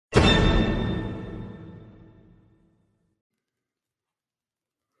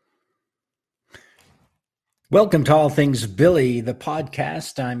Welcome to All Things Billy, the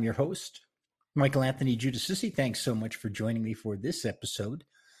podcast. I'm your host, Michael Anthony Giudicissi. Thanks so much for joining me for this episode.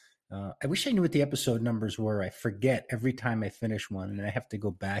 I wish I knew what the episode numbers were. I forget every time I finish one, and I have to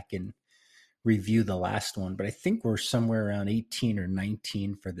go back and review the last one. But I think we're somewhere around 18 or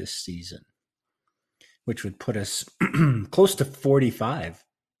 19 for this season, which would put us close to 45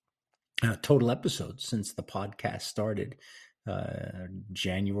 total episodes since the podcast started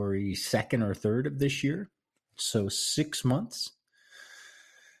January 2nd or 3rd of this year. So 6 months.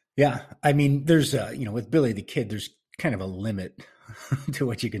 Yeah. I mean, there's, with Billy the Kid, there's kind of a limit to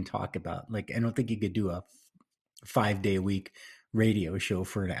what you can talk about. Like, I don't think you could do a 5-day a week radio show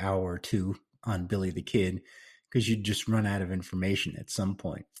for an hour or two on Billy the Kid because you'd just run out of information at some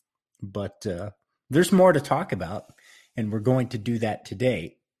point. But there's more to talk about, and we're going to do that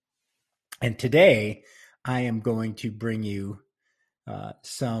today. And today, I am going to bring you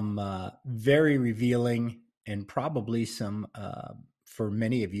some very revealing and probably some, for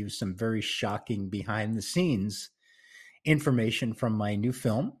many of you, some very shocking behind the scenes information from my new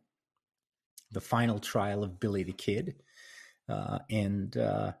film, The Final Trial of Billy the Kid. And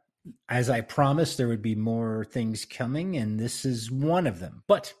as I promised, there would be more things coming, and this is one of them.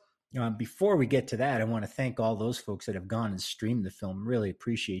 But before we get to that, I want to thank all those folks that have gone and streamed the film. Really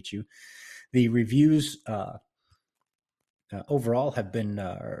appreciate you. The reviews overall have been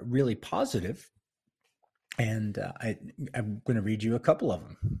really positive. And I'm going to read you a couple of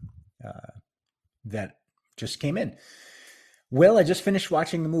them that just came in. Well, I just finished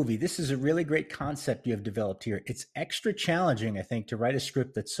watching the movie. This is a really great concept you have developed here. It's extra challenging, I think, to write a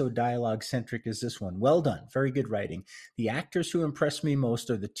script that's so dialogue-centric as this one. Well done. Very good writing. The actors who impressed me most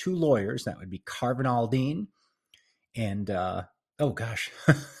are the two lawyers. That would be Carvin Aldine and, oh gosh,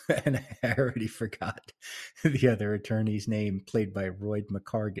 and I already forgot the other attorney's name, played by Royd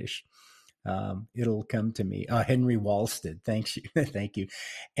McCargish. It'll come to me. Henry Walstead. Thank you. Thank you.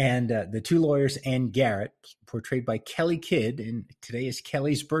 And the two lawyers, and Garrett, portrayed by Kelly Kidd. And today is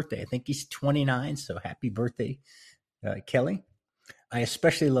Kelly's birthday. I think he's 29. So happy birthday, Kelly. I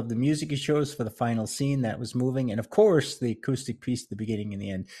especially love the music he chose for the final scene. That was moving. And of course, the acoustic piece at the beginning and the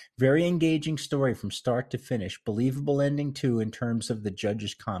end. Very engaging story from start to finish. Believable ending, too, in terms of the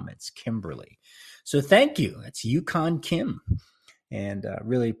judge's comments. Kimberly. So thank you. That's Yukon Kim. And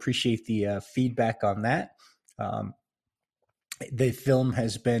really appreciate the feedback on that. The film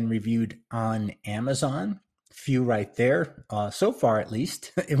has been reviewed on Amazon. Few right there. So far, at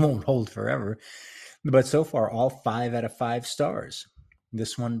least. It won't hold forever. But so far, all 5 out of 5 stars.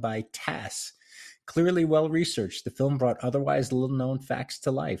 This one by Tass. Clearly well-researched, the film brought otherwise little-known facts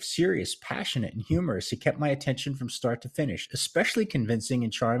to life. Serious, passionate, and humorous. It kept my attention from start to finish. Especially convincing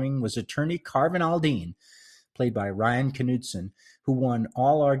and charming was attorney Carvin Aldine, played by Ryan Knudsen, who won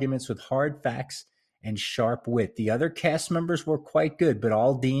all arguments with hard facts and sharp wit. The other cast members were quite good, but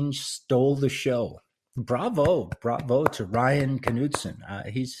Aldine stole the show. Bravo to Ryan Knudsen.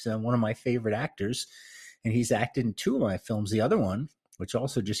 He's one of my favorite actors, and he's acted in 2 of my films. The other one, which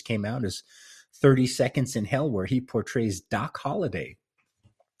also just came out, is 30 Seconds in Hell, where he portrays Doc Holliday,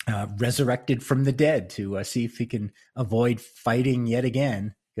 resurrected from the dead to see if he can avoid fighting yet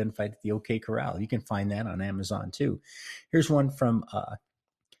again. Gunfight at the OK Corral. You can find that on Amazon too. Here's one from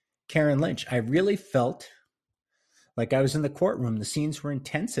Karen Lynch. I really felt like I was in the courtroom. The scenes were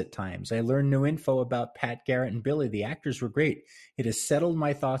intense at times. I learned new info about Pat Garrett and Billy. The actors were great. It has settled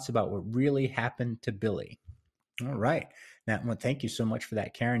my thoughts about what really happened to Billy. All right. That one, thank you so much for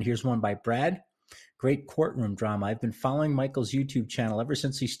that, Karen. Here's one by Brad. Great courtroom drama. I've been following Michael's YouTube channel ever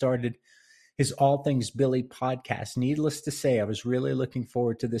since he started his All Things Billy podcast. Needless to say, I was really looking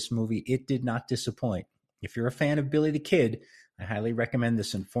forward to this movie. It did not disappoint. If you're a fan of Billy the Kid, I highly recommend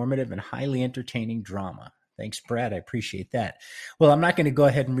this informative and highly entertaining drama. Thanks, Brad. I appreciate that. Well, I'm not going to go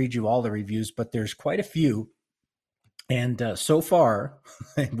ahead and read you all the reviews, but there's quite a few. And so far,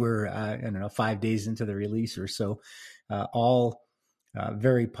 we're, 5 days into the release or so, all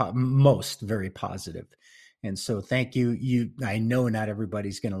most very positive. And so thank you. I know not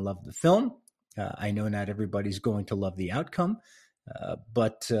everybody's going to love the film. I know not everybody's going to love the outcome,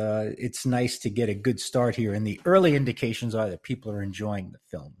 but it's nice to get a good start here. And the early indications are that people are enjoying the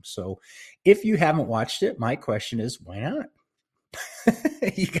film. So if you haven't watched it, my question is, why not?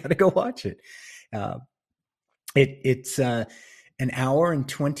 You got to go watch it. It's an hour and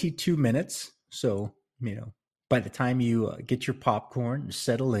 22 minutes. So, by the time you get your popcorn,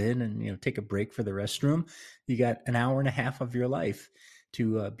 settle in, and take a break for the restroom, you got an hour and a half of your life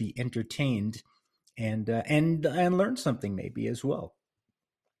to be entertained and learn something maybe as well.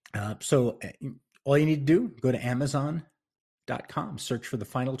 So all you need to do, go to Amazon.com, search for The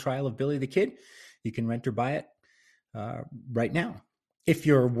Final Trial of Billy the Kid. You can rent or buy it right now. If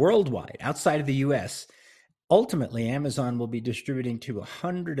you're worldwide, outside of the US, ultimately Amazon will be distributing to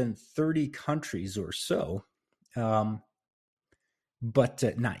 130 countries or so, but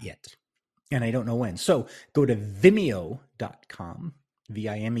not yet. And I don't know when. So go to vimeo.com,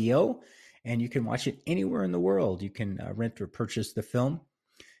 Vimeo, and you can watch it anywhere in the world. You can rent or purchase the film.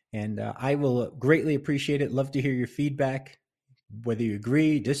 And I will greatly appreciate it. Love to hear your feedback, whether you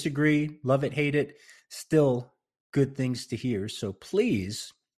agree, disagree, love it, hate it. Still good things to hear. So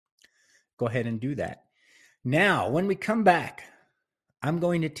please go ahead and do that. Now, when we come back, I'm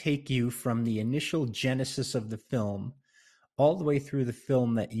going to take you from the initial genesis of the film all the way through the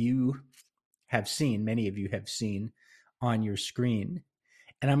film that you have seen, many of you have seen on your screen.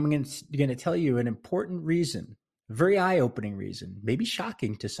 And I'm going to tell you an important reason, a very eye-opening reason, maybe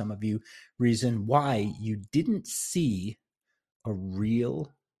shocking to some of you, reason why you didn't see a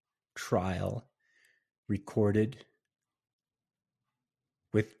real trial recorded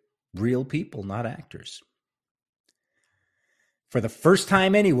with real people, not actors. For the first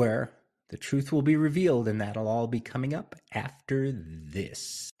time anywhere, the truth will be revealed, and that'll all be coming up after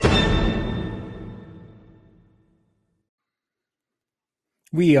this.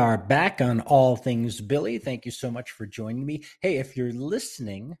 We are back on All Things Billy. Thank you so much for joining me. Hey, if you're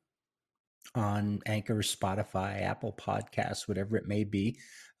listening on Anchor, Spotify, Apple Podcasts, whatever it may be,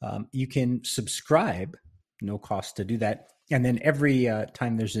 you can subscribe, no cost to do that. And then every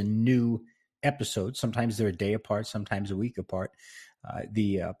time there's a new episode, sometimes they're a day apart, sometimes a week apart,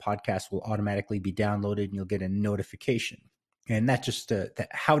 the podcast will automatically be downloaded and you'll get a notification. And that just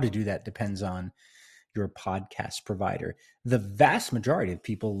how to do that depends on your podcast provider. The vast majority of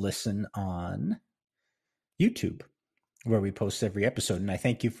people listen on YouTube, where we post every episode. And I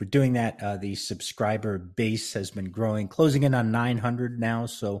thank you for doing that. The subscriber base has been growing, closing in on 900 now.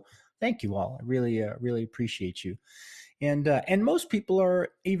 So thank you all. I really, really appreciate you. And most people are,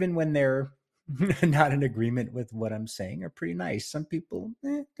 even when they're not in agreement with what I'm saying, are pretty nice. Some people,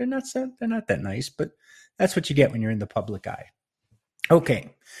 they're not that nice, but that's what you get when you're in the public eye.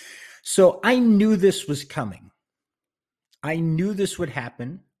 Okay. So I knew this was coming. I knew this would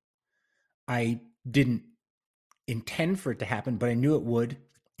happen. I didn't intend for it to happen, but I knew it would.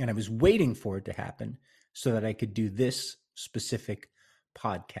 And I was waiting for it to happen so that I could do this specific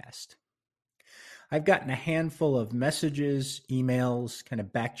podcast. I've gotten a handful of messages, emails, kind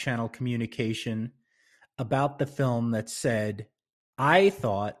of back channel communication about the film that said, I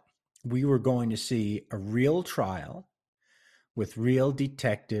thought we were going to see a real trial with real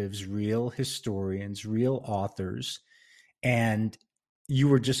detectives, real historians, real authors, and you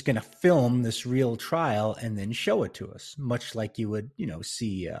were just going to film this real trial and then show it to us, much like you would,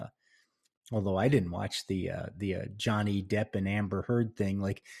 see. Although I didn't watch the Johnny Depp and Amber Heard thing,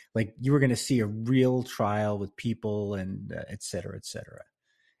 like you were going to see a real trial with people and et cetera, et cetera.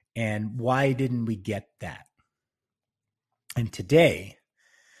 And why didn't we get that? And today,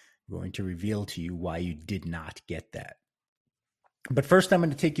 I'm going to reveal to you why you did not get that. But first, I'm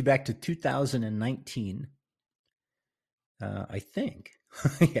going to take you back to 2019. I think.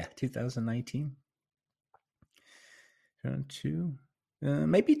 Yeah, 2019.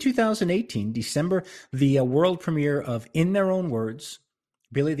 Maybe 2018, December, the world premiere of In Their Own Words,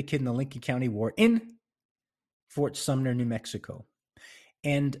 Billy the Kid in the Lincoln County War in Fort Sumner, New Mexico.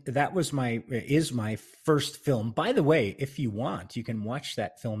 And that is my first film. By the way, if you want, you can watch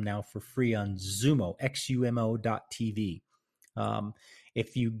that film now for free on Xumo, xumo.tv.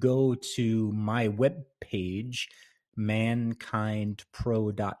 If you go to my webpage,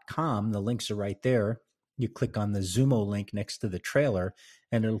 mankindpro.com, the links are right there. You click on the Xumo link next to the trailer,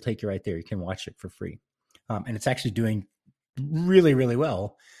 and it'll take you right there. You can watch it for free. And it's actually doing really, really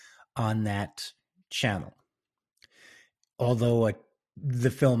well on that channel. Although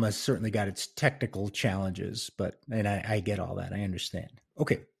the film has certainly got its technical challenges, and I get all that. I understand.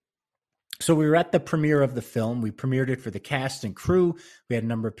 Okay. So we were at the premiere of the film. We premiered it for the cast and crew. We had a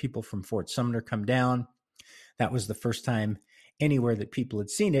number of people from Fort Sumner come down. That was the first time anywhere that people had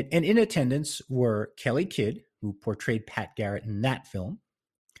seen it. And in attendance were Kelly Kidd, who portrayed Pat Garrett in that film,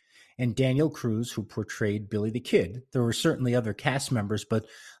 and Daniel Cruz, who portrayed Billy the Kid. There were certainly other cast members, but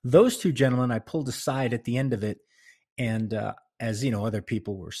those two gentlemen I pulled aside at the end of it. And as you know, other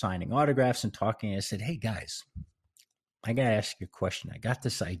people were signing autographs and talking. I said, hey, guys, I got to ask you a question. I got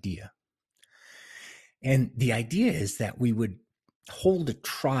this idea. And the idea is that we would hold a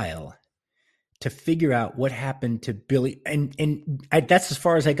trial to figure out what happened to Billy. And that's as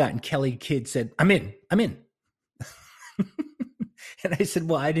far as I got. And Kelly Kidd said, I'm in. And I said,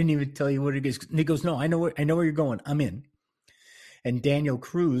 well, I didn't even tell you what it is. And he goes, no, I know where you're going. I'm in. And Daniel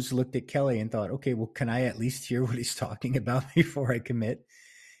Cruz looked at Kelly and thought, okay, well, can I at least hear what he's talking about before I commit?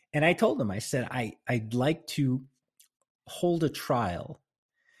 And I told him, I said, I'd like to hold a trial,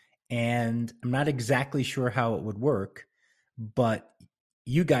 and I'm not exactly sure how it would work, but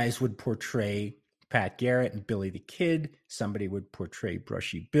you guys would portray Pat Garrett and Billy the Kid. Somebody would portray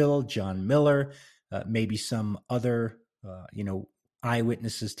Brushy Bill, John Miller, maybe some other,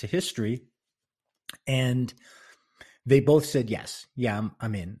 eyewitnesses to history. And they both said yes. Yeah,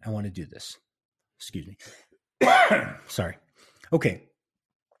 I'm in. I want to do this. Excuse me. Sorry. Okay.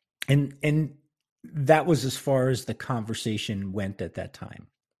 And that was as far as the conversation went at that time.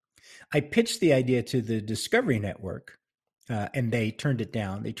 I pitched the idea to the Discovery Network, and they turned it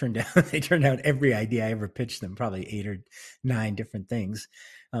down. They turned out every idea I ever pitched them, probably 8 or 9 different things,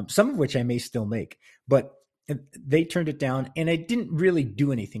 some of which I may still make. But they turned it down, and I didn't really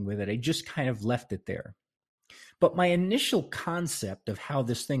do anything with it. I just kind of left it there. But my initial concept of how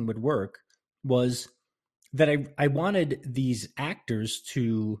this thing would work was that I wanted these actors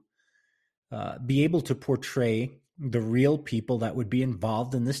to be able to portray the real people that would be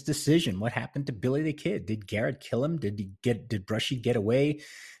involved in this decision. What happened to Billy the Kid? Did Garrett kill him? Did Brushy get away?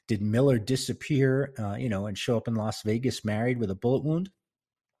 Did Miller disappear, and show up in Las Vegas married with a bullet wound?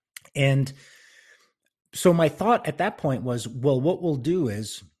 And so my thought at that point was, well, what we'll do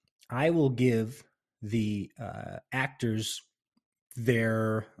is I will give the actors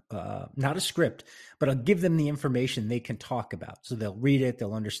their not a script, but I'll give them the information they can talk about. So they'll read it,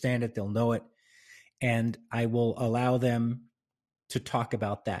 they'll understand it, they'll know it, and I will allow them to talk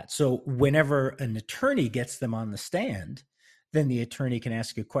about that. So whenever an attorney gets them on the stand, then the attorney can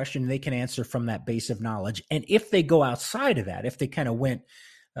ask a question, and they can answer from that base of knowledge. And if they go outside of that, if they kind of went,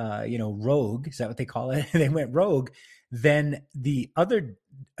 rogue, is that what they call it? They went rogue, then the other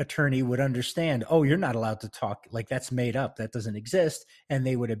attorney would understand, oh, you're not allowed to talk, like that's made up, that doesn't exist, and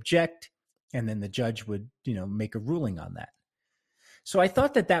they would object, and then the judge would, make a ruling on that. So I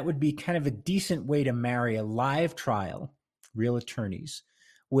thought that that would be kind of a decent way to marry a live trial, real attorneys,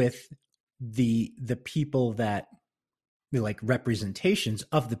 with the people that, like, representations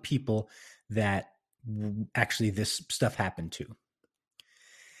of the people that actually this stuff happened to.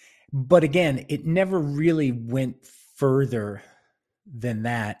 But again, it never really went further than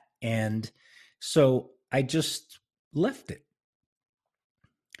that. And so I just left it.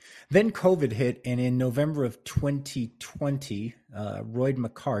 Then COVID hit, and in November of 2020, Royd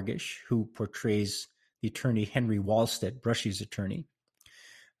McCargish, who portrays the attorney Henry Wallstedt, Brushy's attorney,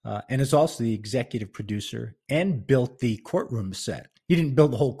 and is also the executive producer and built the courtroom set. He didn't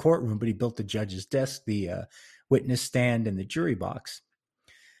build the whole courtroom, but he built the judge's desk, the witness stand, and the jury box.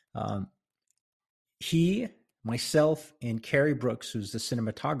 He, myself, and Carrie Brooks, who's the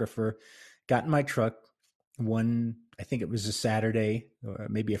cinematographer, got in my truck I think it was a Saturday or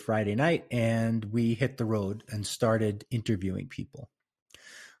maybe a Friday night, and we hit the road and started interviewing people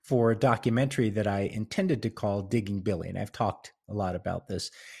for a documentary that I intended to call Digging Billy. And I've talked a lot about this.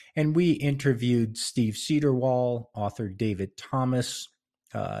 And we interviewed Steve Cedarwall, author David Thomas,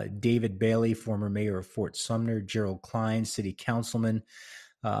 David Bailey, former mayor of Fort Sumner, Gerald Klein, city councilman,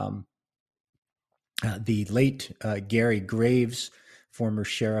 the late Gary Graves, former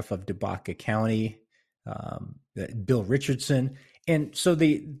sheriff of Debaca County, Bill Richardson. And so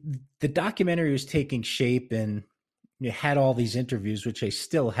the documentary was taking shape, and it had all these interviews, which I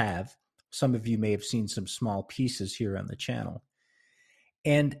still have. Some of you may have seen some small pieces here on the channel.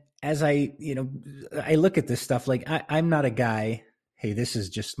 And as I look at this stuff, like I'm not a guy, hey, this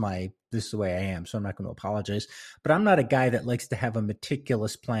is the way I am, so I'm not going to apologize. But I'm not a guy that likes to have a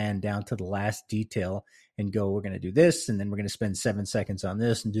meticulous plan down to the last detail and go, we're going to do this, and then we're going to spend 7 seconds on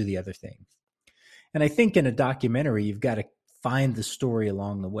this and do the other thing. And I think in a documentary, you've got to find the story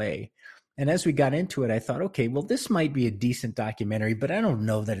along the way. And as we got into it, I thought, okay, well, this might be a decent documentary, but I don't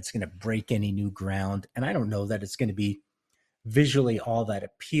know that it's going to break any new ground. And I don't know that it's going to be visually all that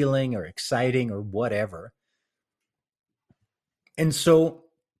appealing or exciting or whatever. And so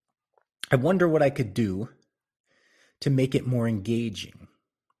I wonder what I could do to make it more engaging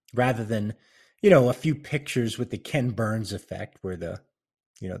rather than, a few pictures with the Ken Burns effect where the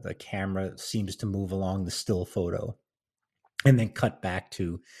camera seems to move along the still photo and then cut back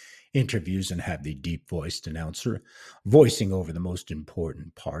to interviews and have the deep voiced announcer voicing over the most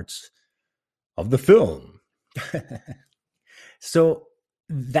important parts of the film. So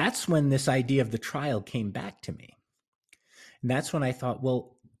that's when this idea of the trial came back to me. And that's when I thought,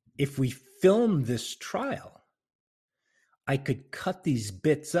 well, if we film this trial, I could cut these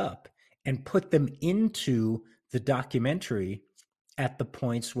bits up and put them into the documentary at the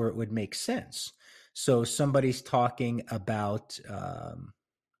points where it would make sense. So somebody's talking about uh,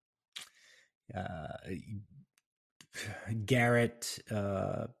 Garrett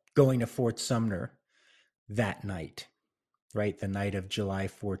going to Fort Sumner that night, right? The night of July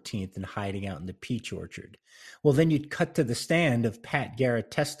 14th, and hiding out in the peach orchard. Well, then you'd cut to the stand of Pat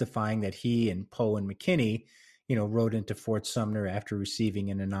Garrett testifying that he and Poe and McKinney, rode into Fort Sumner after receiving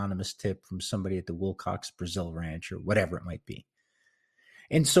an anonymous tip from somebody at the Wilcox Brazil Ranch or whatever it might be.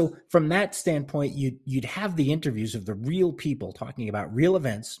 And so from that standpoint, you'd have the interviews of the real people talking about real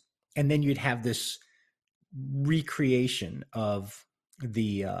events, and then you'd have this recreation of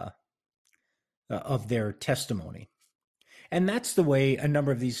their testimony. And that's the way a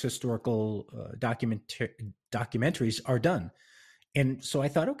number of these historical documentaries are done. And so I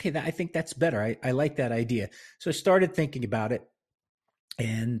thought, okay, I think that's better. I like that idea. So I started thinking about it,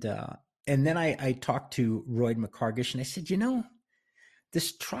 and then I talked to Royd McCargish, and I said,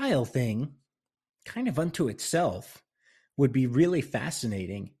 this trial thing, kind of unto itself, would be really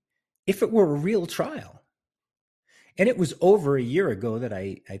fascinating if it were a real trial. And it was over a year ago that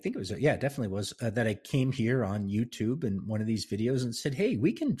I think it was, yeah, it definitely was, that I came here on YouTube in one of these videos and said, hey,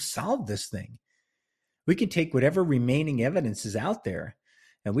 we can solve this thing. We can take whatever remaining evidence is out there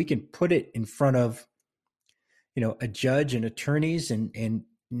and we can put it in front of, a judge and attorneys, and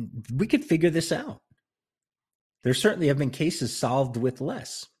we could figure this out. There certainly have been cases solved with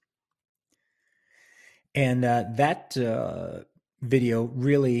less. And that video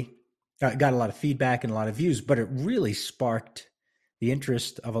really got a lot of feedback and a lot of views, but it really sparked the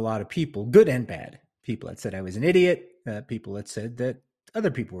interest of a lot of people, good and bad. People that said I was an idiot, people that said that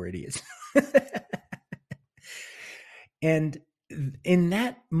other people were idiots. And in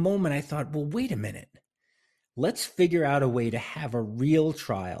that moment, I thought, well, wait a minute. Let's figure out a way to have a real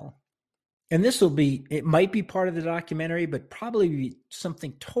trial. And it might be part of the documentary, but probably be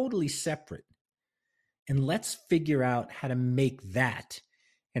something totally separate. And let's figure out how to make that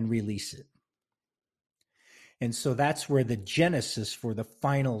and release it. And so that's where the genesis for the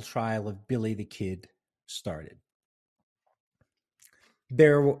final trial of Billy the Kid started.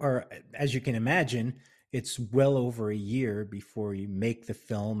 There are, as you can imagine, it's well over a year before you make the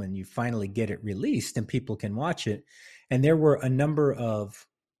film and you finally get it released and people can watch it. And there were a number of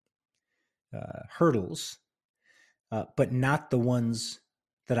hurdles, but not the ones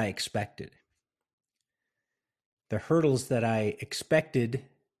that I expected. The hurdles that I expected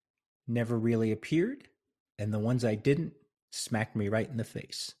never really appeared, and the ones I didn't smacked me right in the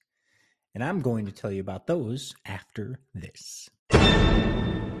face. And I'm going to tell you about those after this.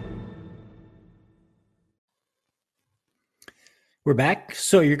 We're back.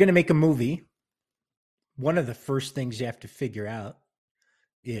 So you're going to make a movie. One of the first things you have to figure out,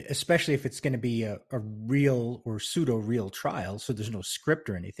 especially if it's going to be a real or pseudo-real trial, so there's no script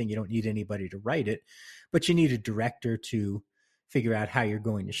or anything, you don't need anybody to write it, but you need a director to figure out how you're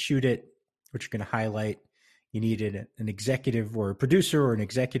going to shoot it, what you're going to highlight. You need an executive or a producer or an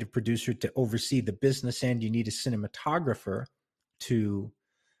executive producer to oversee the business end. You need a cinematographer to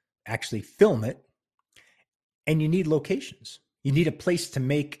actually film it. And you need locations. You need a place to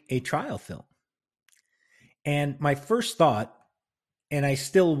make a trial film. And my first thought, and I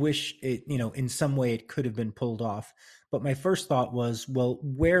still wish it, in some way it could have been pulled off, but my first thought was, well,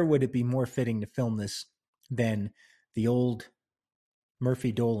 where would it be more fitting to film this than the old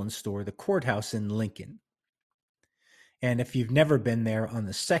Murphy Dolan store, the courthouse in Lincoln? And if you've never been there, on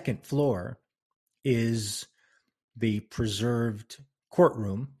the second floor is the preserved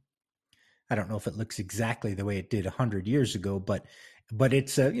courtroom. I don't know if it looks exactly the way it did 100 years ago, but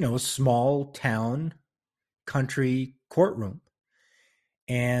it's a small town country courtroom.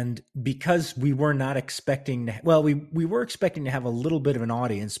 And because we were not expecting we were expecting to have a little bit of an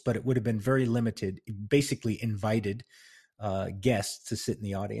audience, but it would have been very limited, basically invited guests to sit in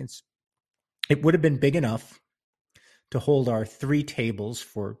the audience. It would have been big enough to hold our 3 tables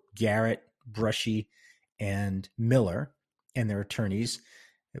for Garrett, Brushy, and Miller and their attorneys.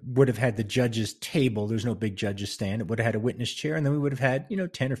 It would have had the judge's table. There's no big judge's stand. It would have had a witness chair, and then we would have had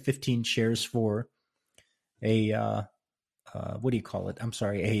 10 or 15 chairs for a what do you call it? I'm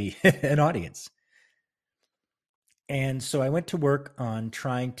sorry, an audience. And so I went to work on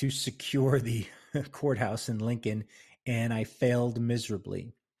trying to secure the courthouse in Lincoln, and I failed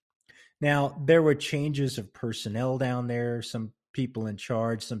miserably. Now, there were changes of personnel down there, some people in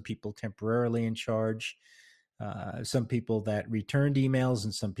charge, some people temporarily in charge, some people that returned emails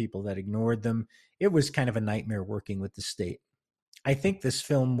and some people that ignored them. It was kind of a nightmare working with the state. I think this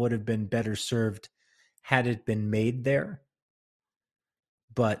film would have been better served had it been made there,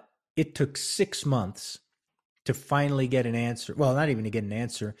 but it took 6 months to finally get an answer. Well, not even to get an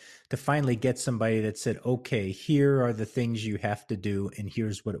answer, to finally get somebody that said, okay, here are the things you have to do, and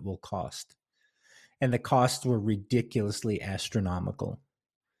here's what it will cost. And the costs were ridiculously astronomical.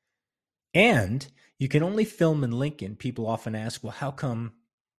 And you can only film in Lincoln. People often ask, well, how come,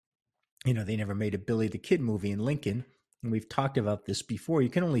 they never made a Billy the Kid movie in Lincoln? And we've talked about this before. You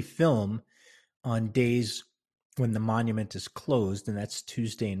can only film on days when the monument is closed, and that's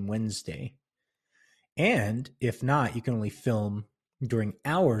Tuesday and Wednesday. And if not, you can only film during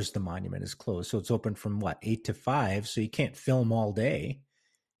hours the monument is closed. So it's open from 8 to 5. So you can't film all day.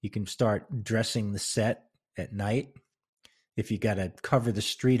 You can start dressing the set at night. If you got to cover the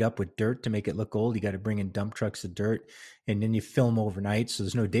street up with dirt to make it look old, you got to bring in dump trucks of dirt, and then you film overnight. So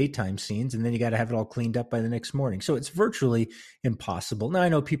there's no daytime scenes, and then you got to have it all cleaned up by the next morning. So it's virtually impossible. Now I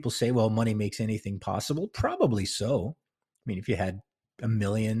know people say, well, money makes anything possible. Probably so. I mean, if you had $1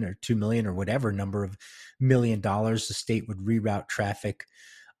 million or 2 million or whatever number of $1 million, the state would reroute traffic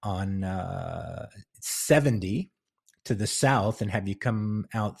on 70 to the south and have you come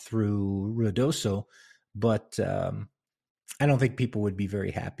out through Ruidoso. But I don't think people would be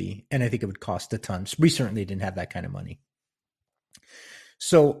very happy, and I think it would cost a ton. We certainly didn't have that kind of money.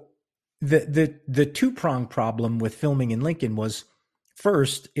 So the two-pronged problem with filming in Lincoln was,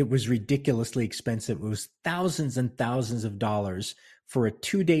 first, it was ridiculously expensive. It was thousands and thousands of dollars for a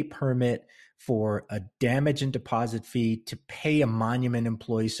 2-day permit, for a damage and deposit fee, to pay a monument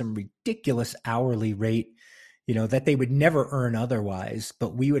employee some ridiculous hourly rate, that they would never earn otherwise,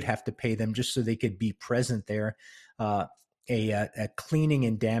 but we would have to pay them just so they could be present there. A cleaning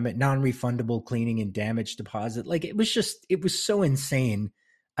and damage, non-refundable cleaning and damage deposit. Like, it was so insane.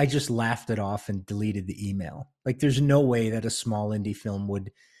 I just laughed it off and deleted the email. Like, there's no way that a small indie film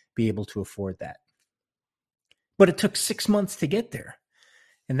would be able to afford that. But it took 6 months to get there.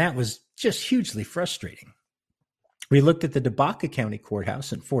 And that was just hugely frustrating. We looked at the Debaca County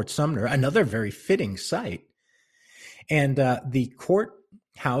Courthouse in Fort Sumner, another very fitting site. And the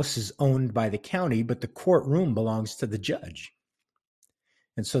courthouse is owned by the county, but the courtroom belongs to the judge.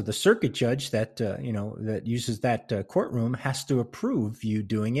 And so the circuit judge that that uses that courtroom has to approve you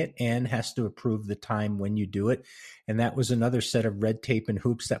doing it, and has to approve the time when you do it. And that was another set of red tape and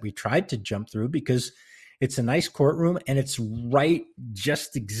hoops that we tried to jump through, because it's a nice courtroom and it's right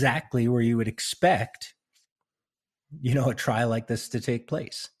just exactly where you would expect, a trial like this to take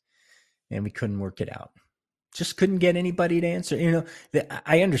place. And we couldn't work it out. Just couldn't get anybody to answer.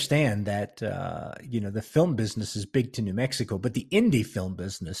 I understand that, the film business is big to New Mexico, but the indie film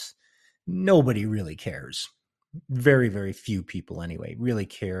business, nobody really cares. Very, very few people anyway really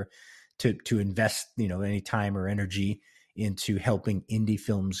care to invest, any time or energy into helping indie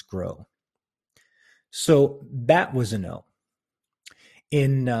films grow. So that was a no.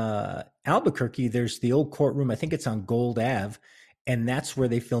 In Albuquerque, there's the old courtroom. I think it's on Gold Ave, and that's where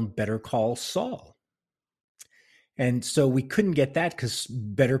they filmed Better Call Saul. And so we couldn't get that because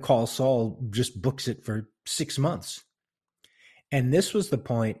Better Call Saul just books it for 6 months. And this was the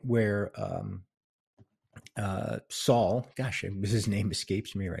point where Saul, gosh, his name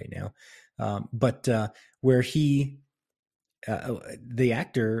escapes me right now, but where the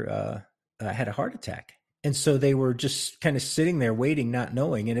actor had a heart attack. And so they were just kind of sitting there waiting, not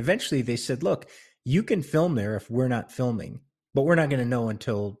knowing. And eventually they said, look, you can film there if we're not filming, but we're not going to know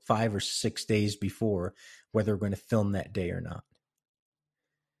until 5 or 6 days before whether we're going to film that day or not.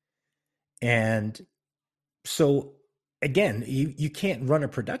 And so, again, you can't run a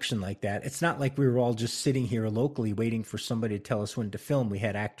production like that. It's not like we were all just sitting here locally waiting for somebody to tell us when to film. We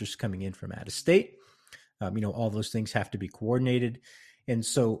had actors coming in from out of state. All those things have to be coordinated. And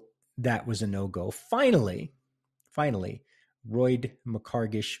so that was a no-go. Finally, Royd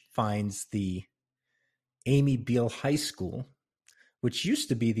McCargish finds the Amy Beale High School, which used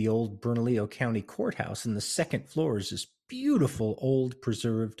to be the old Bernalillo County Courthouse. And the second floor is this beautiful old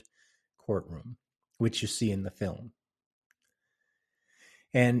preserved courtroom, which you see in the film.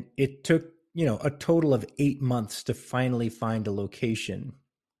 And it took, a total of 8 months to finally find a location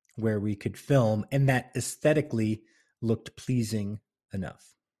where we could film, and that aesthetically looked pleasing enough.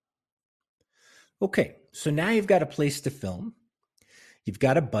 Okay, so now you've got a place to film. You've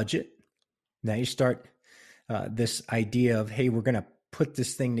got a budget. Now you start this idea of, hey, we're going to put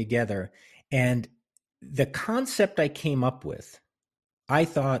this thing together. And the concept I came up with, I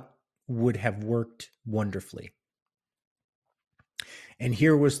thought would have worked wonderfully. And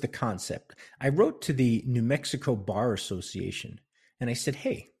here was the concept. I wrote to the New Mexico Bar Association and I said,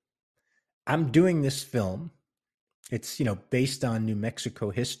 hey, I'm doing this film. It's, based on New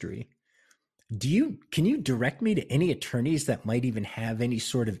Mexico history. Can you direct me to any attorneys that might even have any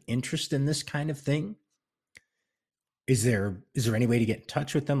sort of interest in this kind of thing? is there any way to get in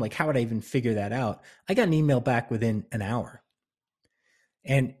touch with them? Like, how would I even figure that out? I got an email back within an hour,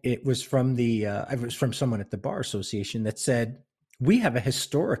 and it was from someone at the bar association that said, we have a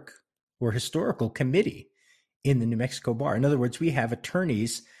historical committee in the New Mexico bar. In other words, we have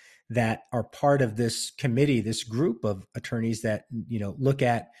attorneys that are part of this committee, this group of attorneys that look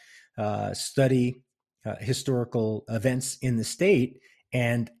at study historical events in the state.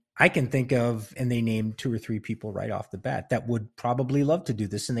 And I can think of, and they named two or three people right off the bat that would probably love to do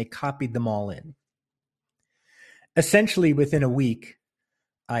this, and they copied them all in. Essentially, within a week,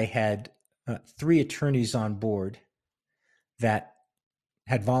 I had three attorneys on board that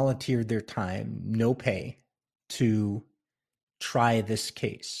had volunteered their time, no pay, to try this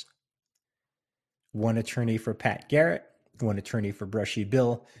case. One attorney for Pat Garrett, one attorney for Brushy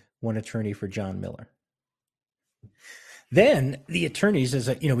Bill, one attorney for John Miller. Then the attorneys, as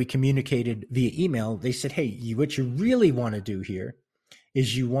we communicated via email, they said, hey, what you really want to do here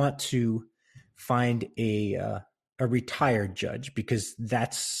is you want to find a retired judge, because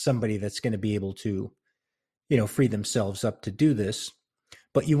that's somebody that's going to be able to, free themselves up to do this.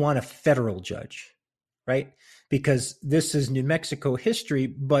 But you want a federal judge, right? Because this is New Mexico history,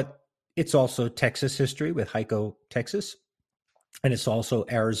 but it's also Texas history with Hico, Texas. And it's also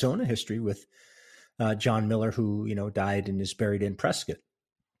Arizona history with John Miller, who, died and is buried in Prescott.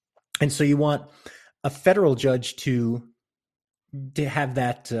 And so you want a federal judge to have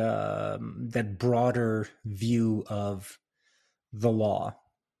that broader view of the law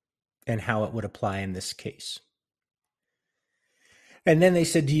and how it would apply in this case. And then they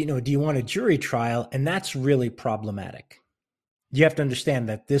said, do you want a jury trial? And that's really problematic. You have to understand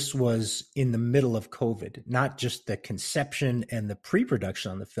that this was in the middle of COVID, not just the conception and the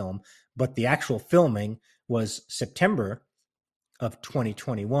pre-production on the film, but the actual filming was September of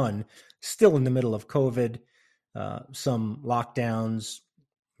 2021, still in the middle of COVID, some lockdowns,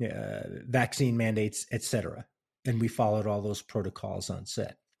 vaccine mandates, etc. And we followed all those protocols on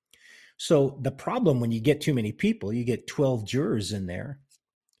set. So the problem when you get too many people, you get 12 jurors in there,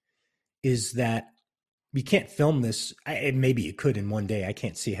 is that you can't film this. Maybe you could in one day. I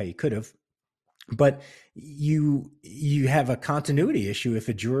can't see how you could have. But you have a continuity issue if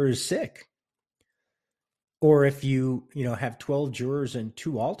a juror is sick. Or if you have 12 jurors and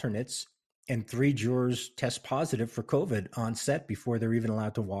two alternates, and three jurors test positive for COVID on set before they're even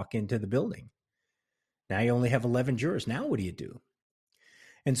allowed to walk into the building. Now you only have 11 jurors. Now what do you do?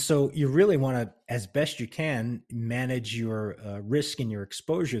 And so you really want to, as best you can, manage your risk and your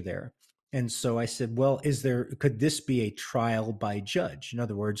exposure there. And so I said, well, could this be a trial by judge? In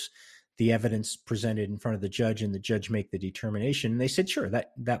other words, the evidence presented in front of the judge and the judge make the determination. And they said, sure,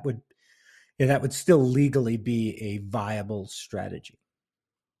 that would still legally be a viable strategy.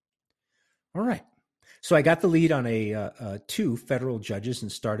 All right. So I got the lead on two federal judges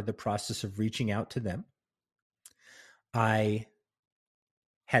and started the process of reaching out to them. I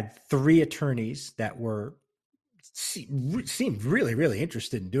had three attorneys that seemed really, really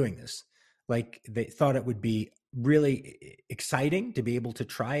interested in doing this. Like, they thought it would be really exciting to be able to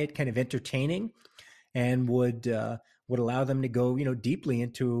try it, kind of entertaining, and would allow them to go, deeply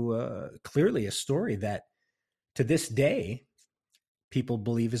into clearly a story that to this day people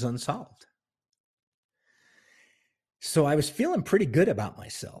believe is unsolved. So I was feeling pretty good about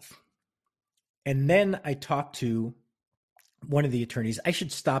myself. And then I talked to one of the attorneys. I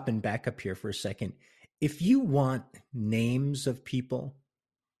should stop and back up here for a second. If you want names of people,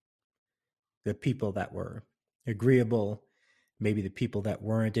 the people that were agreeable, maybe the people that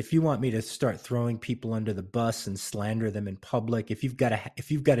weren't, if you want me to start throwing people under the bus and slander them in public, if you've got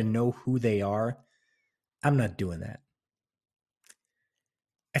to know who they are, I'm not doing that.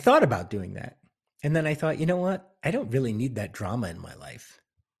 I thought about doing that. And then I thought, you know what? I don't really need that drama in my life.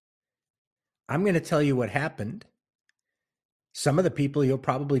 I'm going to tell you what happened. Some of the people, you'll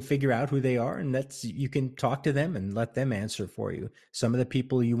probably figure out who they are, and you can talk to them and let them answer for you. Some of the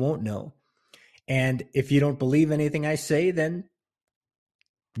people you won't know. And if you don't believe anything I say, then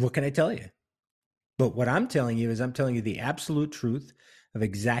what can I tell you? But what I'm telling you is I'm telling you the absolute truth of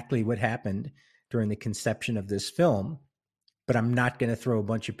exactly what happened during the conception of this film, but I'm not going to throw a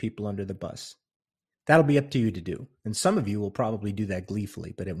bunch of people under the bus. That'll be up to you to do. And some of you will probably do that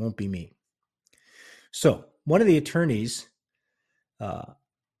gleefully, but it won't be me. So one of the attorneys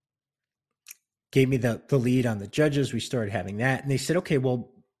gave me the lead on the judges. We started having that. And they said, okay,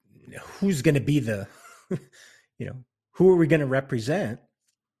 well, who's going to be who are we going to represent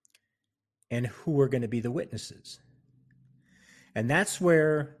and who are going to be the witnesses? And that's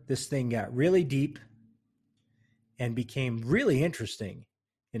where this thing got really deep and became really interesting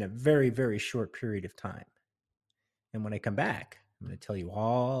in a very, very short period of time. And when I come back, I'm going to tell you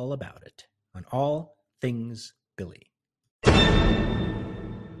all about it on All Things Billy.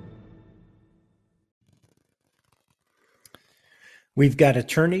 We've got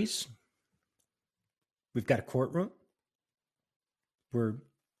attorneys. We've got a courtroom. We're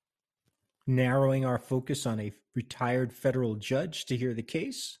narrowing our focus on a retired federal judge to hear the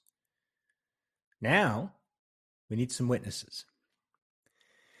case. Now, we need some witnesses.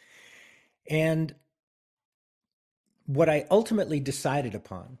 And what I ultimately decided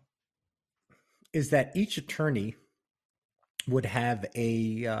upon is that each attorney would have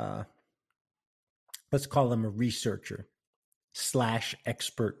a, let's call him a researcher /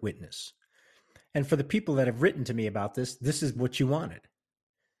 expert witness. And for the people that have written to me about this, this is what you wanted.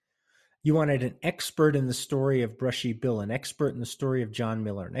 You wanted an expert in the story of Brushy Bill, an expert in the story of John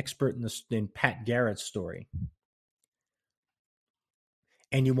Miller, an expert in Pat Garrett's story.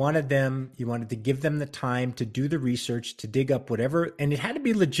 And you wanted to give them the time to do the research, to dig up whatever, and it had to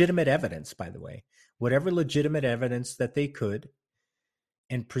be legitimate evidence, by the way, whatever legitimate evidence that they could,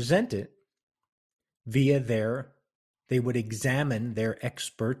 and present it via they would examine their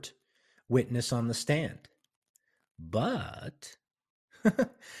expert witness on the stand. But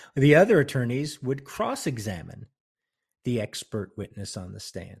the other attorneys would cross-examine the expert witness on the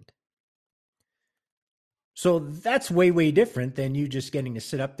stand. So that's way, way different than you just getting to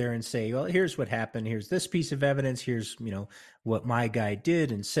sit up there and say, well, here's what happened. Here's this piece of evidence. Here's, what my guy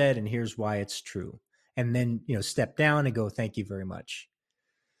did and said, and here's why it's true. And then, step down and go, thank you very much.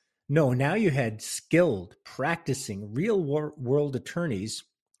 No, now you had skilled, practicing, real world attorneys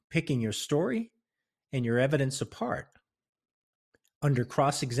picking your story and your evidence apart under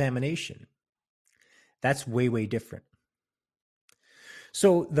cross-examination. That's way, way different.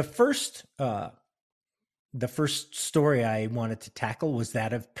 So the first story I wanted to tackle was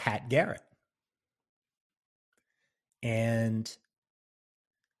that of Pat Garrett. And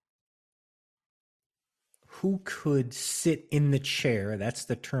who could sit in the chair? That's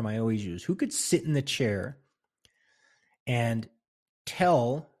the term I always use. Who could sit in the chair and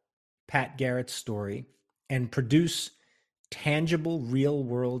tell Pat Garrett's story and produce tangible, real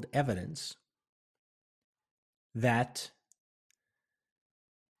world evidence that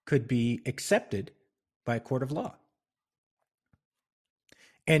could be accepted by a court of law?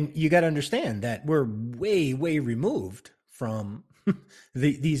 And you got to understand that we're way, way removed from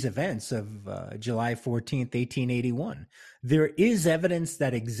these events of July 14th, 1881. There is evidence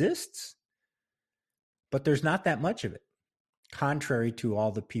that exists, but there's not that much of it, contrary to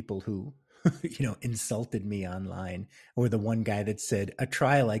all the people who, insulted me online, or the one guy that said a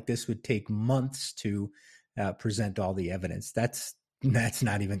trial like this would take months to present all the evidence. That's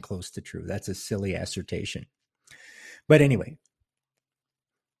not even close to true. That's a silly assertion. But anyway,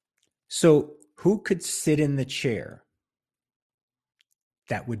 so who could sit in the chair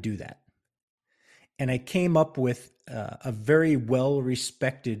that would do that? And I came up with a very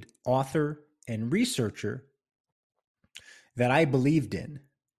well-respected author and researcher that I believed in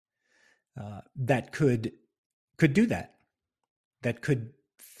that could do that could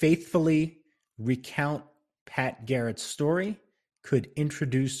faithfully recount Pat Garrett's story, could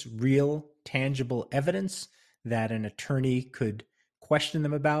introduce real, tangible evidence that an attorney could question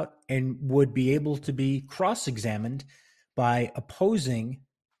them about, and would be able to be cross-examined by opposing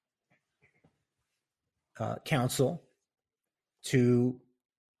counsel to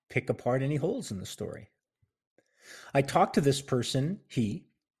pick apart any holes in the story. I talked to this person,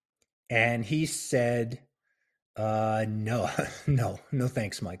 and he said, no, no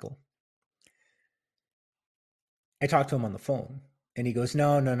thanks, Michael. I talked to him on the phone, and he goes,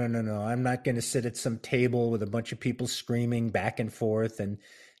 no, I'm not going to sit at some table with a bunch of people screaming back and forth, and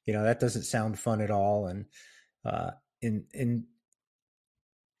that doesn't sound fun at all. And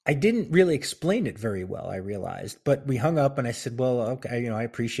I didn't really explain it very well, I realized, but we hung up, and I said, well, okay, I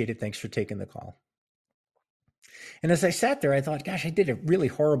appreciate it. Thanks for taking the call. And as I sat there, I thought, gosh, I did a really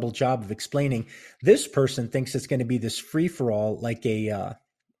horrible job of explaining. This person thinks it's going to be this free-for-all, like a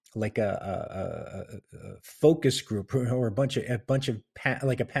focus group, or a bunch of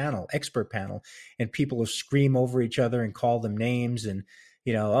like a panel, expert panel, and people will scream over each other and call them names, and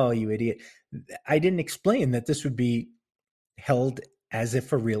oh, you idiot. I didn't explain that this would be held as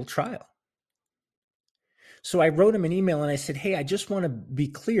if a real trial. So I wrote him an email and I said, hey, I just want to be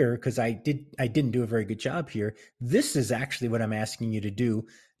clear, because I didn't do a very good job here. This is actually what I'm asking you to do,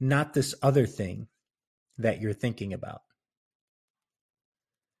 not this other thing that you're thinking about.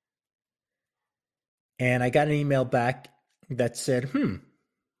 And I got an email back that said,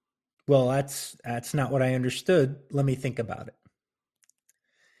 well, that's not what I understood. Let me think about it.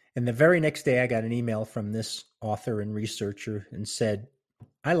 And the very next day, I got an email from this author and researcher and said,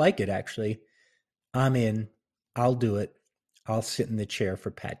 I like it actually. I'm in. I'll do it. I'll sit in the chair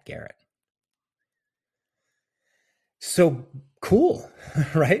for Pat Garrett. So cool,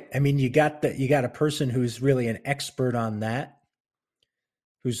 right? I mean, you got a person who's really an expert on that,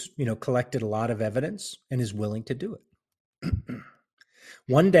 who's, collected a lot of evidence and is willing to do it.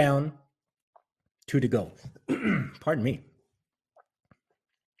 One down, two to go. Pardon me.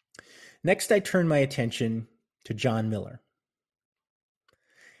 Next, I turn my attention to John Miller.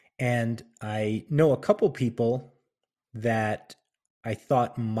 And I know a couple people that I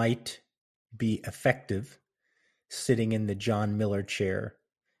thought might be effective sitting in the John Miller chair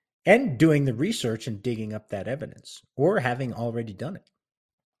and doing the research and digging up that evidence, or having already done it.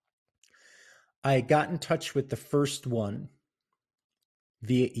 I got in touch with the first one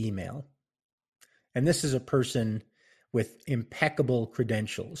via email. And this is a person with impeccable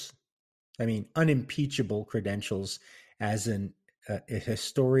credentials. I mean, unimpeachable credentials as a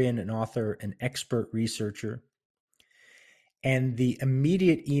historian, an author, an expert researcher. And the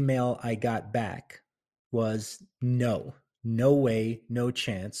immediate email I got back was no way, no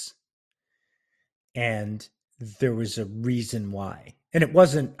chance. And there was a reason why. And it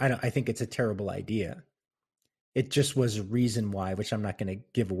wasn't, I think it's a terrible idea. It just was a reason why, which I'm not going to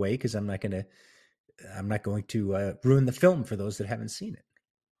give away because I'm not going to ruin the film for those that haven't seen it.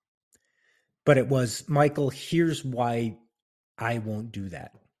 But it was, Michael, here's why I won't do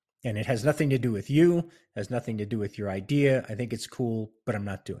that. And it has nothing to do with you, has nothing to do with your idea. I think it's cool, but I'm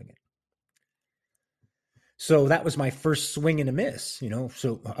not doing it. So that was my first swing and a miss,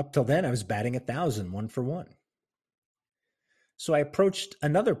 So up till then, I was batting 1,000, 1-for-1. So I approached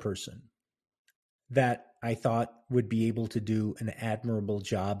another person that I thought would be able to do an admirable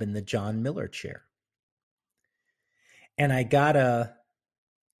job in the John Miller chair. And I got a,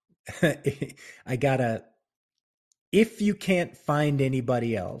 if you can't find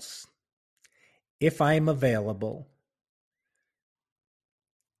anybody else, if I'm available,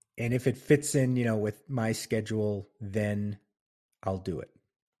 and if it fits in, with my schedule, then I'll do it.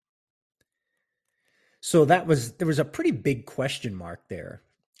 So there was a pretty big question mark there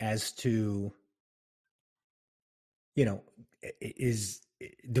as to, do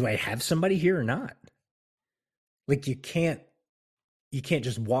I have somebody here or not? Like you can't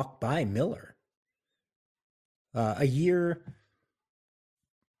just walk by Miller. A year,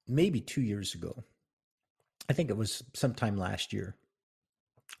 maybe 2 years ago, I think it was sometime last year,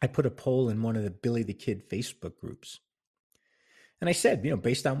 I put a poll in one of the Billy the Kid Facebook groups. And I said,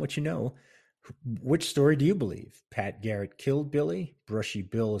 based on what you know, which story do you believe? Pat Garrett killed Billy, Brushy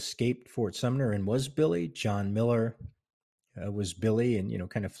Bill escaped Fort Sumner and was Billy, John Miller was Billy and,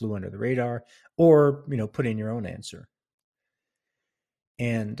 kind of flew under the radar, or, put in your own answer.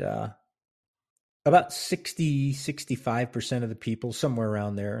 And about 65% of the people, somewhere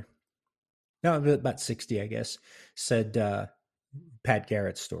around there, no, about 60, I guess, said Pat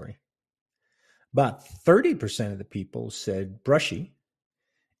Garrett's story. About 30% of the people said Brushy.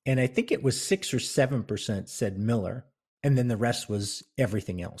 And I think it was 6 or 7% said Miller. And then the rest was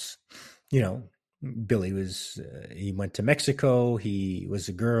everything else. Billy he went to Mexico. He was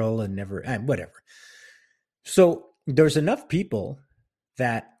a girl and never, whatever. So there's enough people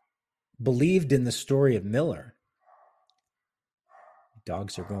that believed in the story of Miller.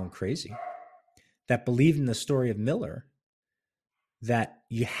 Dogs are going crazy. That believed in the story of Miller that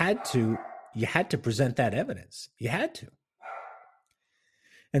you had to present that evidence. You had to.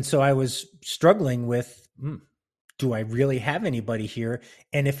 And so I was struggling with, do I really have anybody here?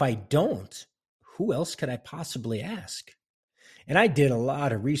 And if I don't, who else could I possibly ask? And I did a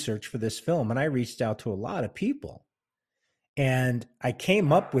lot of research for this film, and I reached out to a lot of people. And I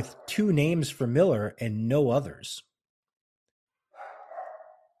came up with 2 names for Miller and no others.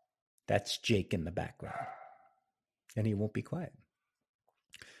 That's Jake in the background. And he won't be quiet.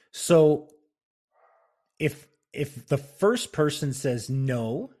 So if the first person says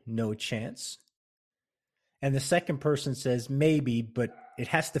no chance, and the second person says maybe, but it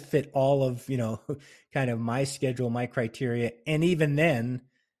has to fit all of, kind of my schedule, my criteria, and even then,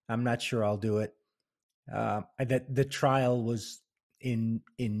 I'm not sure I'll do it. That the trial was in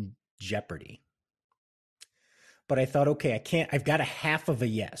jeopardy. But I thought, okay, I've got a half of a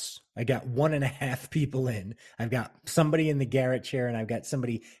yes. I got 1.5 people in. I've got somebody in the Garrett chair and I've got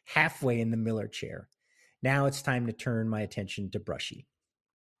somebody halfway in the Miller chair. Now it's time to turn my attention to Brushy.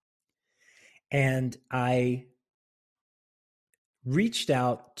 And I reached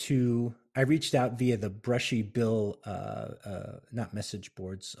out via the Brushy Bill, not message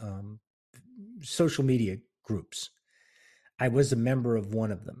boards, social media groups. I was a member of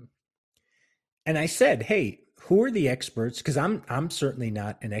one of them. And I said, "Hey, who are the experts?" Because I'm certainly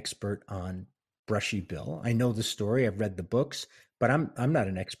not an expert on Brushy Bill. I know the story. I've read the books, but I'm not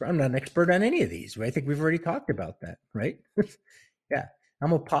an expert. I'm not an expert on any of these. Right? I think we've already talked about that, right? Yeah,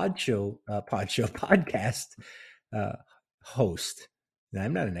 I'm a podcast uh, host.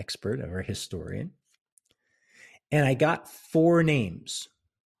 I'm not an expert or a historian. And I got four names.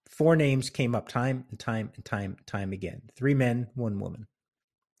 Four names came up time and time and time and time again. Three men, one woman.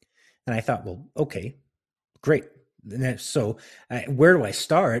 And I thought, well, okay, great. So where do I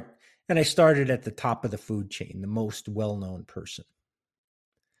start? And I started at the top of the food chain, the most well-known person.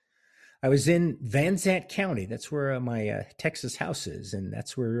 I was in Van Zant County. That's where my Texas house is, and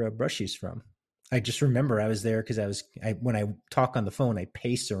that's where Brushy's from. I just remember I was there because when I talk on the phone, I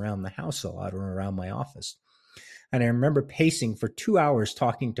pace around the house a lot or around my office. And I remember pacing for 2 hours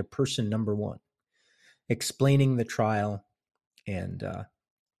talking to person number one, explaining the trial and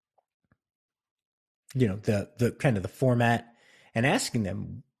the kind of the format, and asking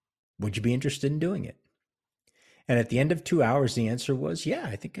them, would you be interested in doing it? And at the end of 2 hours, the answer was, yeah,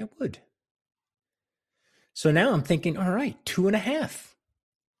 I think I would. So now I'm thinking, all right, 2.5.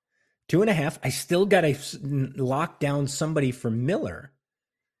 2.5. I still got to lock down somebody for Miller,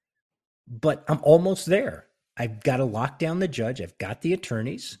 but I'm almost there. I've got to lock down the judge. I've got the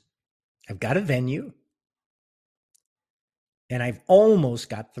attorneys. I've got a venue. And I've almost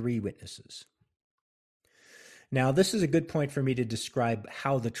got 3 witnesses. Now, this is a good point for me to describe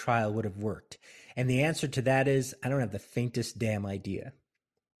how the trial would have worked. And the answer to that is, I don't have the faintest damn idea.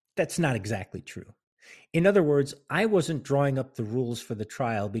 That's not exactly true. In other words, I wasn't drawing up the rules for the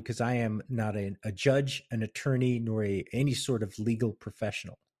trial because I am not a judge, an attorney, nor any sort of legal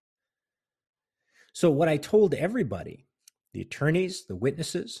professional. So what I told everybody, the attorneys, the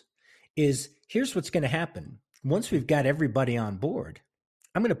witnesses, is here's what's going to happen. Once we've got everybody on board,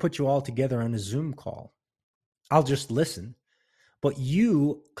 I'm going to put you all together on a Zoom call. I'll just listen. But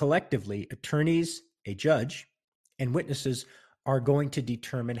you collectively, attorneys, a judge, and witnesses, are going to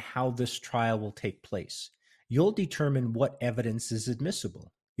determine how this trial will take place. You'll determine what evidence is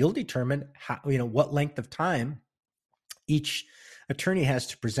admissible. You'll determine what length of time each attorney has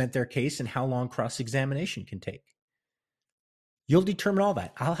to present their case and how long cross-examination can take. You'll determine all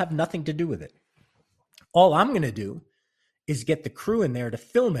that. I'll have nothing to do with it. All I'm going to do is get the crew in there to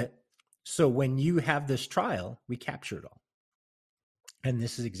film it, so when you have this trial, we capture it all. And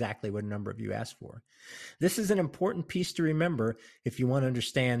this is exactly what a number of you asked for. This is an important piece to remember if you want to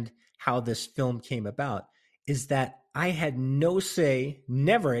understand how this film came about, is that I had no say.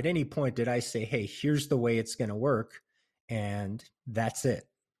 Never at any point did I say, hey, here's the way it's going to work, and that's it.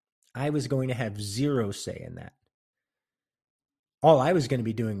 I was going to have zero say in that. All I was going to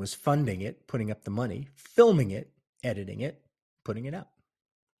be doing was funding it, putting up the money, filming it, editing it, putting it out.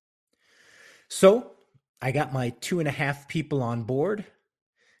 So I got my 2.5 people on board,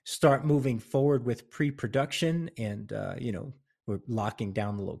 start moving forward with pre-production, and we're locking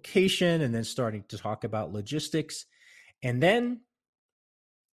down the location and then starting to talk about logistics. And then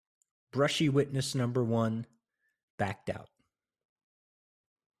Brushy witness number one backed out.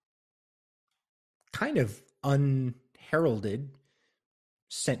 Kind of unheralded,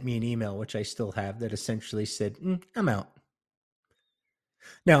 sent me an email, which I still have, that essentially said, I'm out.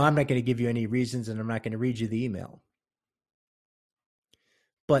 Now, I'm not going to give you any reasons, and I'm not going to read you the email.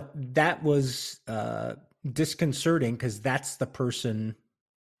 But that was disconcerting, because that's the person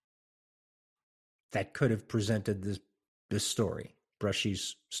that could have presented this story,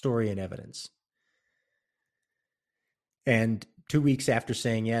 Brushy's story and evidence. And 2 weeks after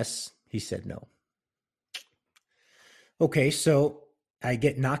saying yes, he said no. Okay, so I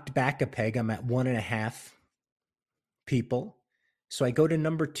get knocked back a peg. I'm at 1.5 people. So I go to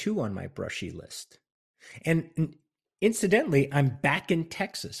number 2 on my Brushy list. And incidentally, I'm back in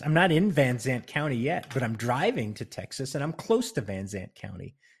Texas. I'm not in Van Zant County yet, but I'm driving to Texas, and I'm close to Van Zant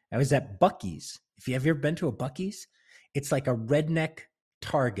County. I was at Buc-ee's. If you have ever been to a Buc-ee's, it's like a redneck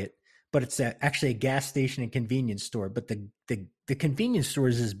Target, but it's actually a gas station and convenience store. But the convenience store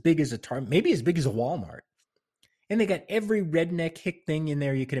is as big as a Target, maybe as big as a Walmart. And they got every redneck hick thing in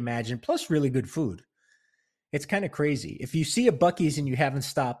there you can imagine, plus really good food. It's kind of crazy. If you see a Buc-ee's and you haven't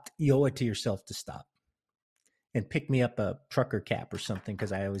stopped, you owe it to yourself to stop and pick me up a trucker cap or something,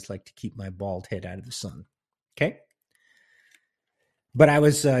 because I always like to keep my bald head out of the sun. Okay? But I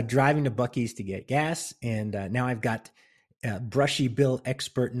was driving to Buc-ee's to get gas, and now I've got Brushy Bill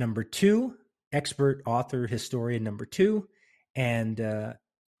expert number 2, expert author historian number 2, and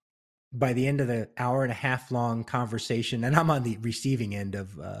by the end of the 1.5 hour long conversation, and I'm on the receiving end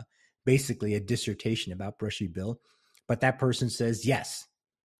of basically a dissertation about Brushy Bill. But that person says, yes,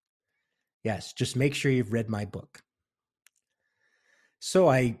 yes, just make sure you've read my book. So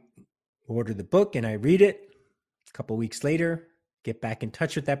I order the book and I read it. A couple weeks later, get back in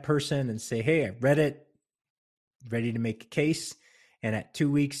touch with that person and say, hey, I read it, ready to make a case. And at 2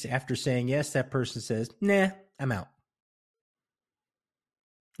 weeks after saying yes, that person says, nah, I'm out.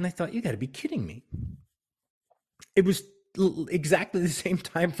 And I thought, you got to be kidding me. It was exactly the same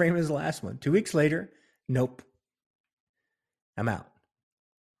time frame as the last one. 2 weeks later, nope, I'm out.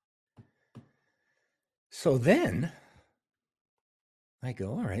 So then I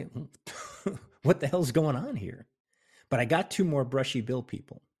go, all right, what the hell's going on here? But I got two more brushy bill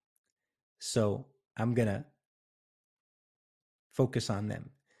people. So I'm going to focus on them.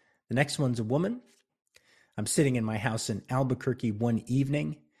 The next one's a woman. I'm sitting in my house in Albuquerque one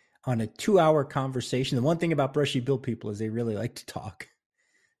evening on a 2-hour conversation. The one thing about brushy bill people is they really like to talk.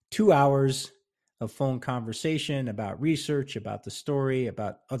 2 hours of phone conversation about research, about the story,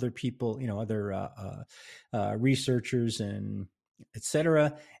 about other people, other researchers and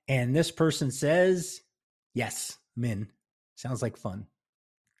etc. And this person says, yes, I'm in. Sounds like fun.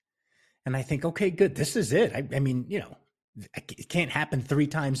 And I think, okay, good. This is it. I mean, it can't happen 3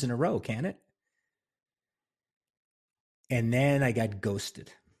 times in a row, can it? And then I got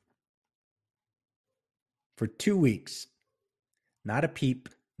ghosted for 2 weeks. Not a peep,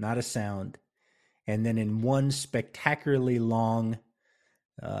 not a sound. And then in one spectacularly long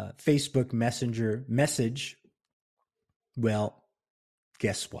Facebook Messenger message, well,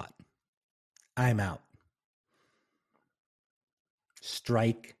 guess what? I'm out.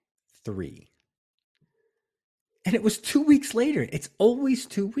 Strike 3. And it was 2 weeks later. It's always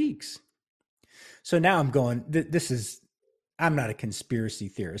 2 weeks. So now I'm going, I'm not a conspiracy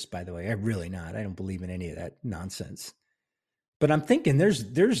theorist, by the way. I'm really not. I don't believe in any of that nonsense. But I'm thinking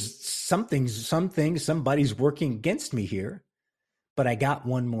there's something, somebody's working against me here. But I got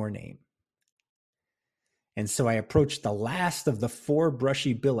one more name. And so I approached the last of the 4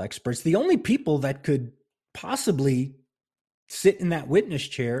 brushy bill experts, the only people that could possibly sit in that witness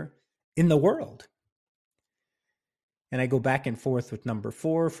chair in the world. And I go back and forth with number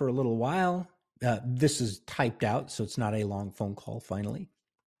 4 for a little while. This is typed out, so it's not a long phone call finally.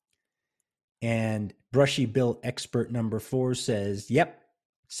 And brushy bill expert number 4 says, yep,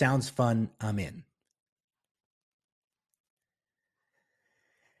 sounds fun, I'm in.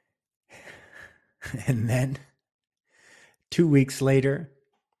 And then 2 weeks later,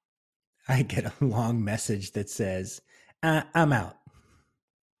 I get a long message that says, I'm out.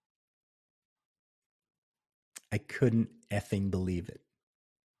 I couldn't effing believe it.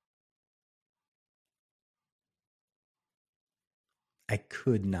 I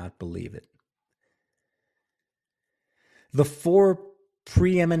could not believe it. The 4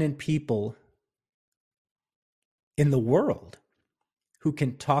 preeminent people in the world who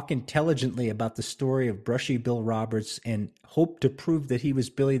can talk intelligently about the story of Brushy Bill Roberts and hope to prove that he was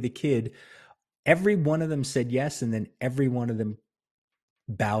Billy the Kid, every one of them said yes, and then every one of them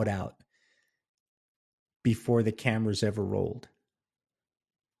bowed out before the cameras ever rolled.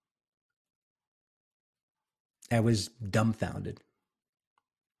 I was dumbfounded.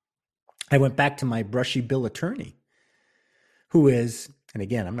 I went back to my Brushy Bill attorney, who is, and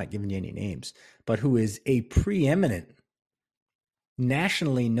again, I'm not giving you any names, but who is a preeminent,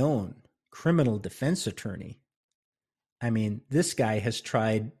 nationally known criminal defense attorney. I mean, this guy has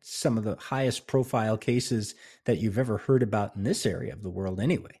tried some of the highest profile cases that you've ever heard about in this area of the world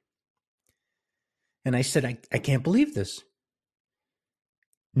anyway. And I said, I can't believe this.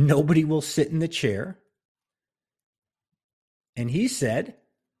 Nobody will sit in the chair. And he said,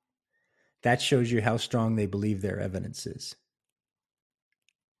 that shows you how strong they believe their evidence is.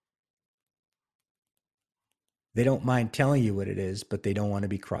 They don't mind telling you what it is, but they don't want to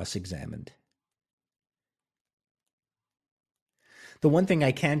be cross-examined. The one thing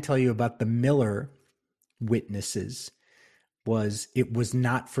I can tell you about the Miller witnesses was it was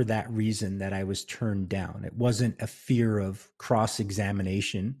not for that reason that I was turned down. It wasn't a fear of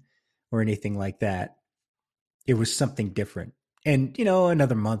cross-examination or anything like that. It was something different. And,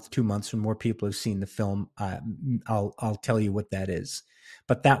 another month, 2 months, when more people have seen the film, I'll tell you what that is.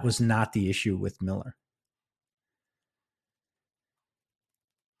 But that was not the issue with Miller.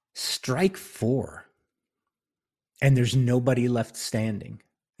 Strike 4. And there's nobody left standing.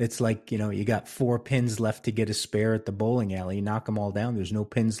 It's like, you got 4 pins left to get a spare at the bowling alley. You knock them all down. There's no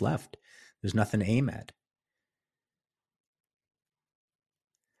pins left. There's nothing to aim at.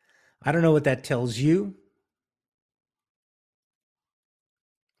 I don't know what that tells you,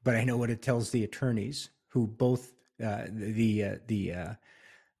 but I know what it tells the attorneys who both the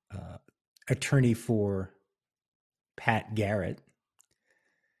attorney for Pat Garrett,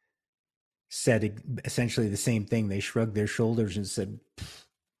 said essentially the same thing. They shrugged their shoulders and said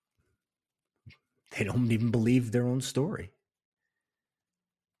they don't even believe their own story.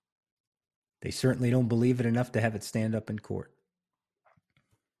 They certainly don't believe it enough to have it stand up in court.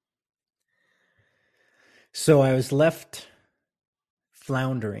 So I was left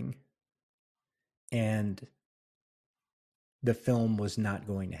floundering, and the film was not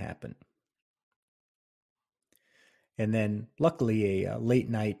going to happen. And then, luckily, a late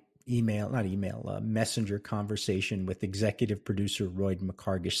night messenger conversation with executive producer Royd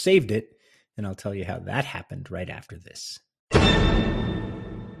McCargish saved it. And I'll tell you how that happened right after this.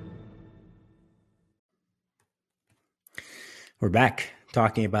 We're back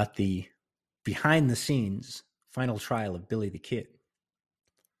talking about the behind the scenes final trial of Billy the Kid.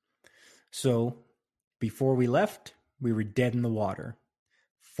 So before we left, we were dead in the water.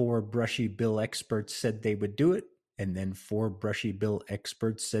 4 Brushy Bill experts said they would do it, and then 4 Brushy Bill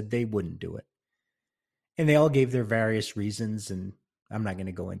experts said they wouldn't do it. And they all gave their various reasons, and I'm not going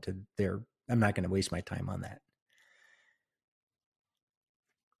to go into I'm not going to waste my time on that.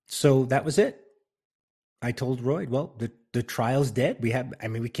 So that was it. I told Royd, well, the trial's dead.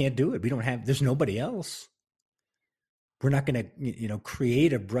 We can't do it. There's nobody else. We're not going to,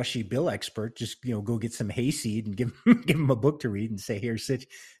 create a Brushy Bill expert. Just, go get some hayseed and give him a book to read and say, here,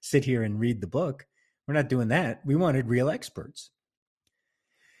 sit here and read the book. We're not doing that. We wanted real experts.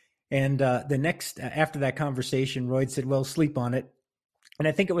 And after that conversation, Royd said, well, sleep on it. And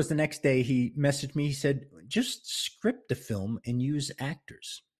I think it was the next day he messaged me. He said, just script the film and use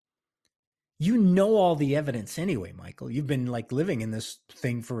actors. You know all the evidence anyway, Michael. You've been living in this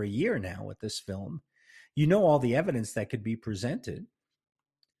thing for a year now with this film. You know all the evidence that could be presented.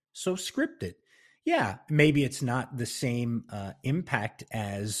 So script it. Yeah, maybe it's not the same impact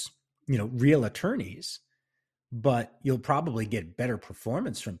as, real attorneys, but you'll probably get better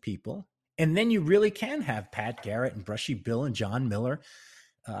performance from people. And then you really can have Pat Garrett and Brushy Bill and John Miller,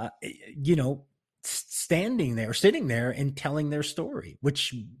 sitting there and telling their story,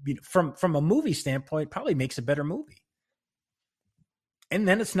 which from a movie standpoint probably makes a better movie. And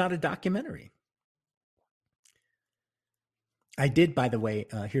then it's not a documentary. I did, by the way,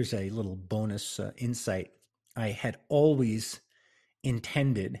 here's a little bonus insight. I had always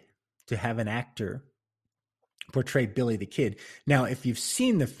intended to have an actor portray Billy the Kid. Now, if you've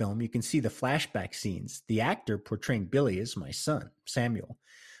seen the film, you can see the flashback scenes. The actor portraying Billy is my son, Samuel.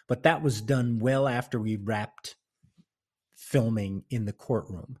 But that was done well after we wrapped filming in the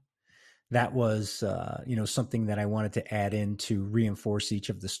courtroom. That was, something that I wanted to add in to reinforce each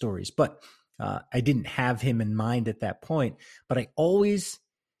of the stories. But I didn't have him in mind at that point. But I always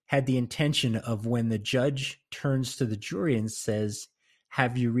had the intention of when the judge turns to the jury and says,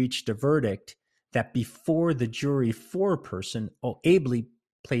 have you reached a verdict? That before the jury foreperson, ably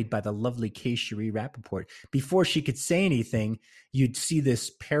played by the lovely Kay Cherie Rappaport, before she could say anything, you'd see this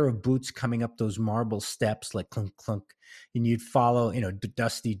pair of boots coming up those marble steps, like clunk, clunk, and you'd follow,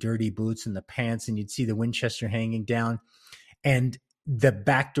 dusty, dirty boots and the pants, and you'd see the Winchester hanging down, and the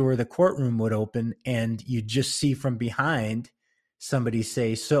back door of the courtroom would open, and you'd just see from behind somebody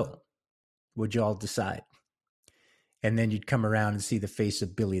say, so, would you all decide? And then you'd come around and see the face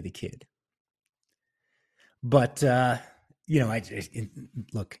of Billy the Kid. But,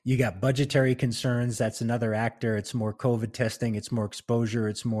 look, you got budgetary concerns. That's another actor. It's more COVID testing. It's more exposure.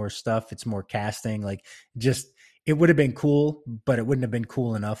 It's more stuff. It's more casting. It would have been cool, but it wouldn't have been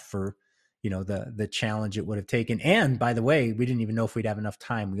cool enough for, the challenge it would have taken. And by the way, we didn't even know if we'd have enough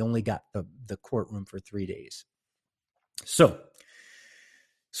time. We only got the courtroom for 3 days. So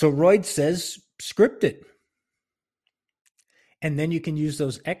Royd says, script it. And then you can use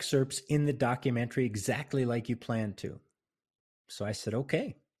those excerpts in the documentary exactly like you planned to. So I said,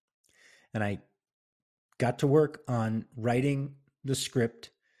 okay. And I got to work on writing the script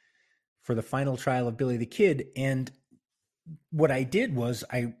for the final trial of Billy the Kid. And what I did was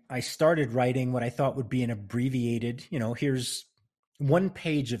I started writing what I thought would be an abbreviated, here's 1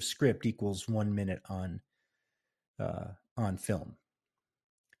 page of script equals 1 minute on film.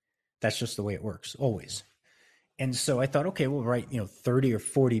 That's just the way it works, always. And so I thought, okay, we'll write, 30 or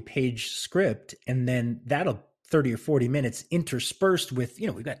 40 page script, and then that'll 30 or 40 minutes interspersed with,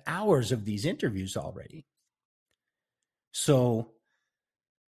 we've got hours of these interviews already. So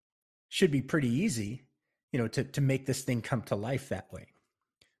should be pretty easy, to make this thing come to life that way.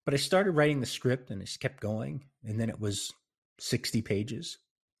 But I started writing the script and I just kept going. And then it was 60 pages.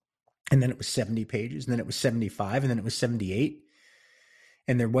 And then it was 70 pages. And then it was 75. And then it was 78.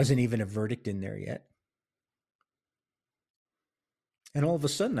 And there wasn't even a verdict in there yet. And all of a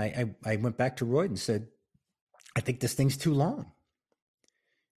sudden, I went back to Royd and said, I think this thing's too long.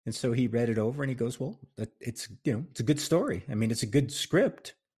 And so he read it over and he goes, well, it's, it's a good story. I mean, it's a good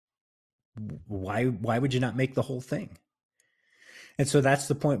script. Why would you not make the whole thing? And so that's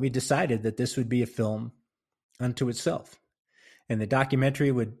the point we decided that this would be a film unto itself. And the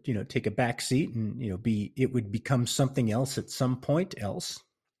documentary would, take a back seat and, it would become something else at some point else.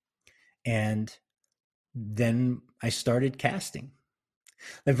 And then I started casting.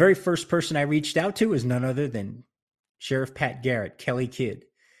 The very first person I reached out to was none other than Sheriff Pat Garrett, Kelly Kidd.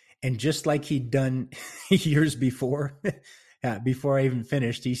 And just like he'd done years before, before I even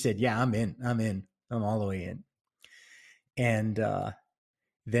finished, he said, yeah, I'm in. I'm all the way in. And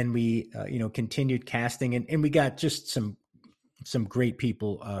then we, continued casting, and we got just some great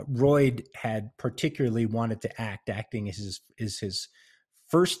people. Royd had particularly wanted to act. Acting is his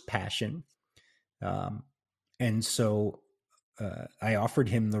first passion. And so I offered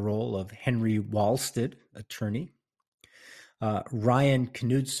him the role of Henry Walstead, attorney. Ryan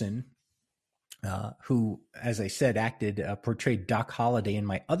Knudsen, who, as I said, portrayed Doc Holliday in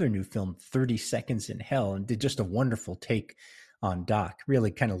my other new film, 30 Seconds in Hell, and did just a wonderful take on Doc.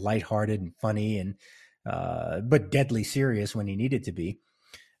 Really kind of lighthearted and funny, and but deadly serious when he needed to be.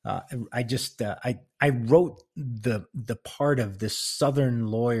 I wrote the part of this Southern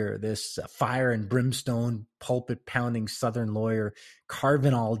lawyer, this fire and brimstone, pulpit pounding Southern lawyer,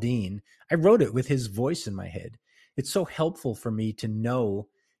 Carvin Aldine. I wrote it with his voice in my head. It's so helpful for me to know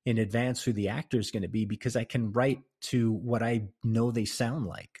in advance who the actor is going to be, because I can write to what I know they sound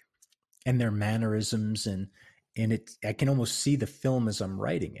like and their mannerisms, and I can almost see the film as I'm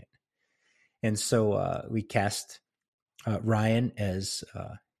writing it. And so we cast Ryan as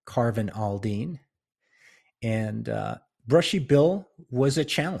Carvin Aldine, and Brushy Bill was a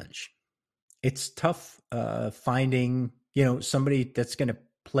challenge. It's tough finding somebody that's going to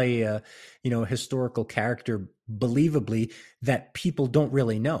play a historical character believably that people don't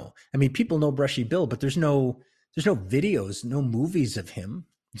really know. I mean, people know Brushy Bill, but there's no videos, no movies of him.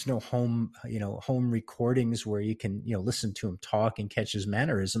 There's no home recordings where you can listen to him talk and catch his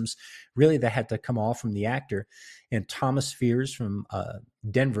mannerisms. Really, that had to come all from the actor. And Thomas Fears from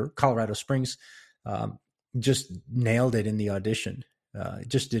Denver, Colorado Springs, just nailed it in the audition.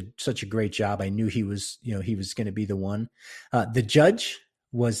 Just did such a great job. I knew he was going to be the one. The judge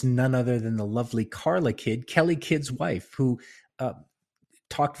was none other than the lovely Carla Kidd, Kelly Kidd's wife, who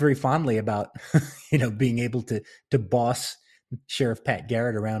talked very fondly about being able to boss Sheriff Pat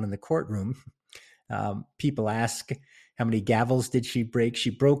Garrett around in the courtroom. People ask, how many gavels did she break?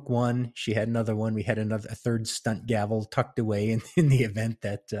 She broke one. She had another one. We had a third stunt gavel tucked away in the event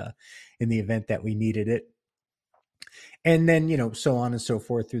that we needed it. And then, so on and so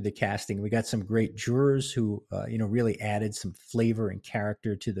forth through the casting. We got some great jurors who, really added some flavor and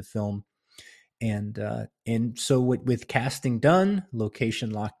character to the film. And so with casting done,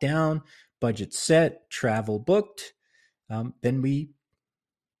 location locked down, budget set, travel booked, then we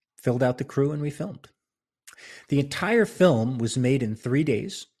filled out the crew and we filmed. The entire film was made in 3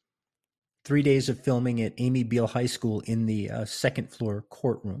 days. 3 days of filming at Amy Beale High School in the second floor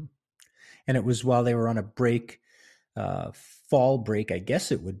courtroom. And it was while they were on a break, fall break, I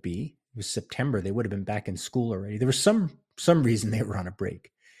guess it would be. It was September. They would have been back in school already. There was some reason they were on a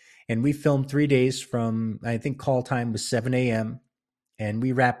break. And we filmed 3 days from, I think call time was 7 a.m. And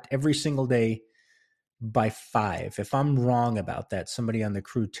we wrapped every single day by 5. If I'm wrong about that, somebody on the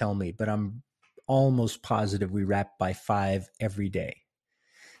crew tell me, but I'm almost positive we wrapped by 5 every day.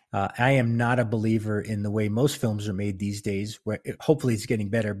 I am not a believer in the way most films are made these days, where hopefully it's getting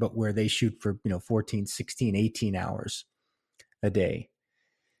better, but where they shoot for 14, 16, 18 hours a day.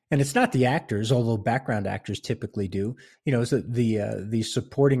 And it's not the actors, although background actors typically do. So the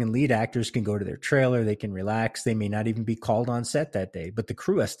supporting and lead actors can go to their trailer, they can relax, they may not even be called on set that day, but the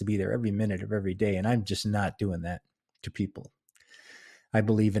crew has to be there every minute of every day, and I'm just not doing that to people. I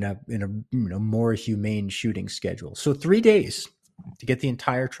believe in a more humane shooting schedule. So 3 days to get the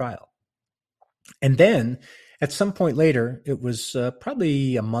entire trial. And then at some point later, it was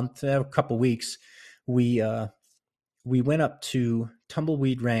probably a month, a couple weeks, we went up to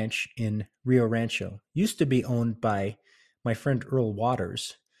Tumbleweed Ranch in Rio Rancho. Used to be owned by my friend Earl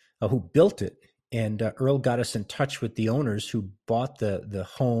Waters, who built it. And Earl got us in touch with the owners who bought the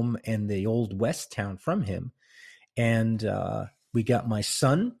home and the old West town from him. And we got my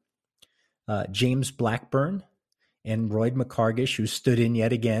son, James Blackburn, and Royd McCargish, who stood in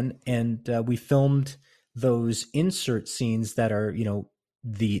yet again. And we filmed those insert scenes that are,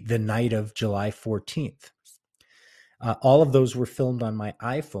 the night of July 14th. All of those were filmed on my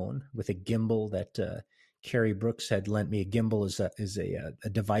iPhone with a gimbal that Carrie Brooks had lent me a gimbal as a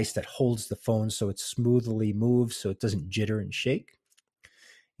device that holds the phone so it smoothly moves, so it doesn't jitter and shake.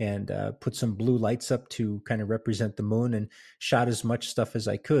 And put some blue lights up to kind of represent the moon, and shot as much stuff as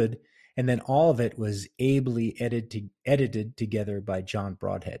I could. And then all of it was ably edited together by John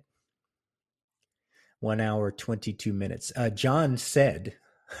Broadhead. 1 hour, 22 minutes. John said,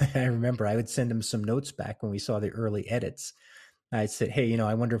 I remember I would send him some notes back when we saw the early edits. I said, hey,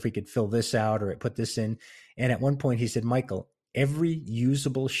 I wonder if we could fill this out or put this in. And at one point he said, Michael, every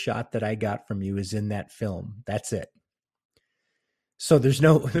usable shot that I got from you is in that film. That's it. So there's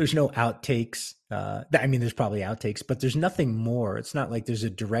no outtakes. I mean, there's probably outtakes, but there's nothing more. It's not like there's a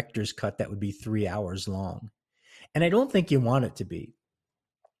director's cut that would be 3 hours long. And I don't think you want it to be.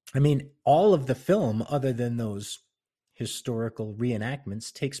 I mean, all of the film, other than those historical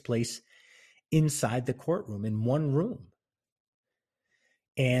reenactments, takes place inside the courtroom in one room.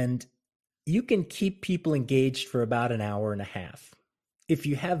 And you can keep people engaged for about an hour and a half. If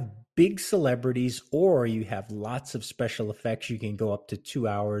you have big celebrities or you have lots of special effects, you can go up to 2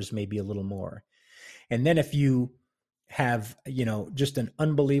 hours, maybe a little more. And then if you have, just an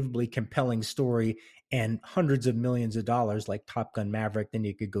unbelievably compelling story and hundreds of millions of dollars like Top Gun Maverick, then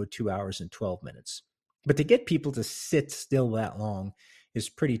you could go 2 hours and 12 minutes. But to get people to sit still that long is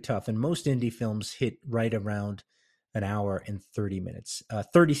pretty tough. And most indie films hit right around an hour and 30 minutes.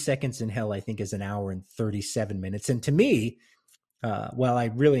 30 Seconds in Hell, I think, is an hour and 37 minutes. And to me, while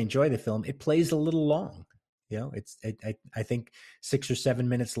I really enjoy the film, it plays a little long. I think 6 or 7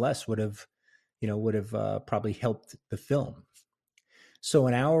 minutes less would have probably helped the film. So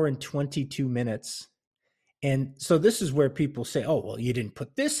an hour and 22 minutes. And so this is where people say, oh, well, you didn't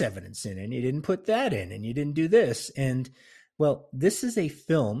put this evidence in, and you didn't put that in, and you didn't do this. And well, this is a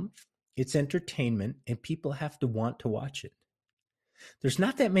film, it's entertainment, and people have to want to watch it. There's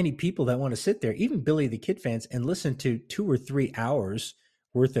not that many people that want to sit there, even Billy the Kid fans, and listen to 2 or 3 hours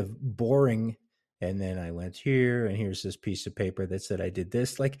worth of boring. And then I went here, and here's this piece of paper that said I did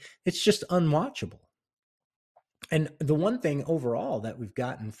this. Like, it's just unwatchable. And the one thing overall that we've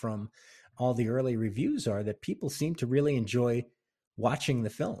gotten from all the early reviews are that people seem to really enjoy watching the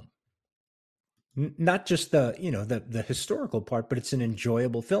film. Not just the historical part, but it's an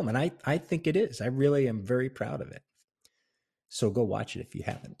enjoyable film. And I think it is. I really am very proud of it. So go watch it if you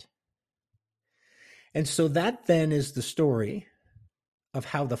haven't. And so that then is the story of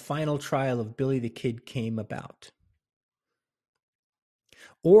how the final trial of Billy the Kid came about.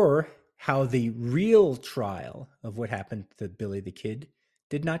 Or how the real trial of what happened to Billy the Kid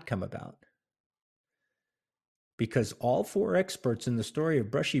did not come about. Because all 4 experts in the story of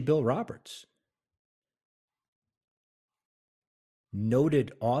Brushy Bill Roberts,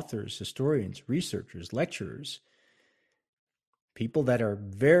 noted authors, historians, researchers, lecturers, people that are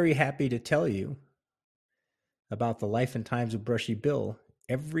very happy to tell you about the life and times of Brushy Bill,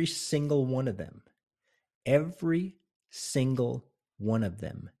 every single one of them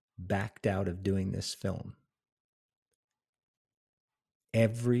backed out of doing this film.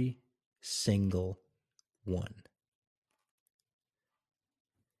 Every single one.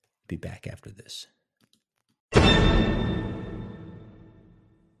 Be back after this.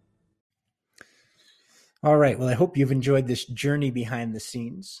 All right. Well, I hope you've enjoyed this journey behind the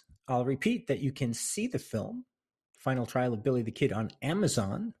scenes. I'll repeat that you can see the film, Final Trial of Billy the Kid, on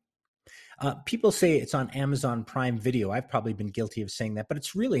Amazon. People say it's on Amazon Prime Video. I've probably been guilty of saying that, but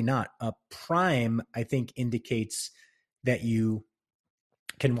it's really not. Prime, I think, indicates that you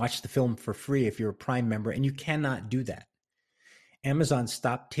can watch the film for free if you're a Prime member, and you cannot do that. Amazon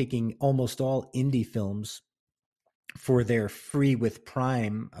stopped taking almost all indie films for their free with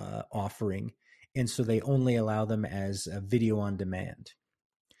Prime offering, and so they only allow them as a video on demand.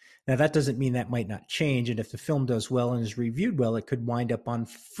 Now, that doesn't mean that might not change, and if the film does well and is reviewed well, it could wind up on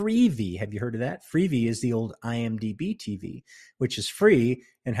Freevee. Have you heard of that? Freevee is the old IMDb TV, which is free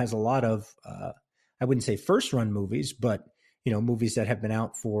and has a lot of, I wouldn't say first-run movies, but movies that have been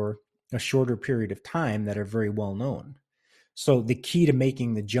out for a shorter period of time that are very well known. So the key to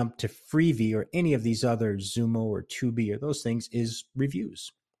making the jump to Freevee or any of these other Zumo or Tubi or those things is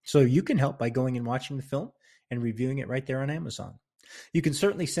reviews. So you can help by going and watching the film and reviewing it right there on Amazon. You can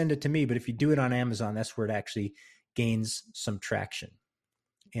certainly send it to me, but if you do it on Amazon, that's where it actually gains some traction.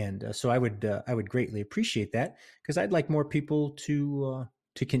 And so I would greatly appreciate that, because I'd like more people to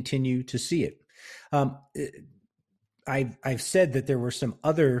continue to see it. I've said that there were some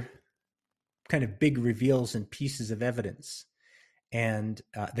other kind of big reveals and pieces of evidence, and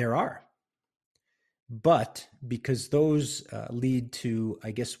there are. But because those lead to,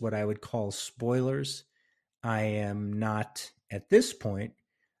 I guess, what I would call spoilers, I am not at this point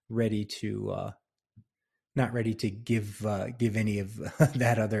ready to not ready to give any of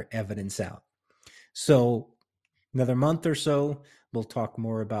that other evidence out. So another month or so, we'll talk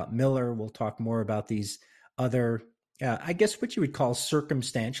more about Miller. We'll talk more about these other, I guess, what you would call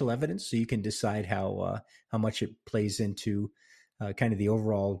circumstantial evidence, so you can decide how much it plays into kind of the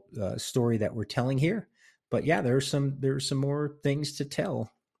overall story that we're telling here. But yeah, there's some more things to tell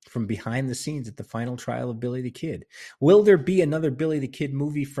from behind the scenes at the final trial of Billy the Kid. Will there be another Billy the Kid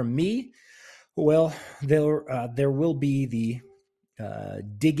movie from me? Well, there will be the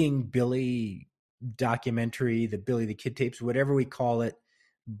Digging Billy documentary, the Billy the Kid tapes, whatever we call it,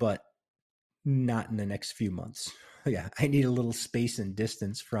 but not in the next few months. Yeah, I need a little space and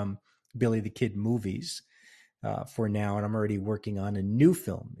distance from Billy the Kid movies for now, and I'm already working on a new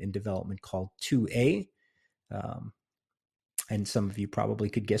film in development called 2A. Um, and some of you probably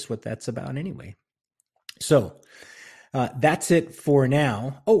could guess what that's about anyway. So that's it for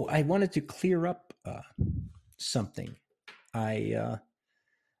now. Oh, I wanted to clear up something. I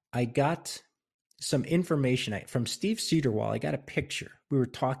got some information from Steve Cedarwall. I got a picture. We were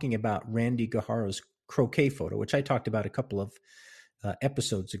talking about Randy Gaharo's croquet photo, which I talked about a couple of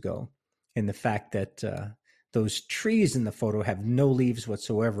episodes ago, and the fact that those trees in the photo have no leaves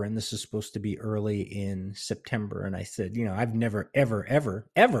whatsoever, and this is supposed to be early in September. And I said, I've never, ever, ever,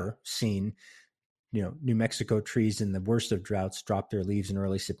 ever seen New Mexico trees in the worst of droughts drop their leaves in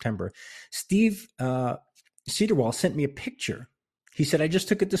early September. Steve Cedarwall sent me a picture. He said, I just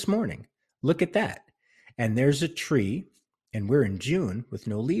took it this morning. Look at that. And there's a tree, and we're in June with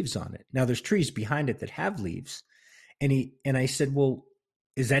no leaves on it. Now there's trees behind it that have leaves. And I said, well,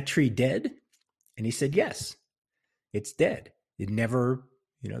 is that tree dead? And he said, yes, it's dead. It never,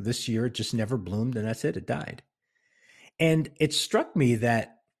 this year it just never bloomed, and that's it. It died. And it struck me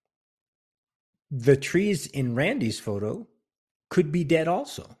that the trees in Randy's photo could be dead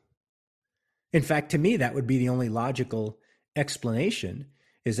also. In fact, to me, that would be the only logical explanation,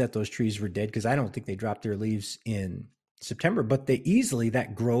 is that those trees were dead, because I don't think they dropped their leaves in September, but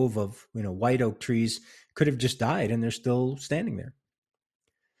that grove of white oak trees could have just died, and they're still standing there.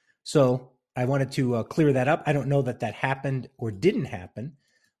 So I wanted to clear that up. I don't know that happened or didn't happen,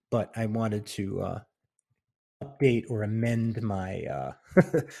 but I wanted to update or amend my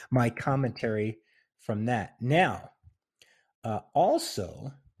my commentary from that. Now,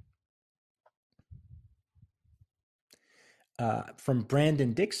 also, from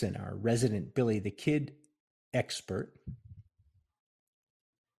Brandon Dixon, our resident Billy the Kid expert,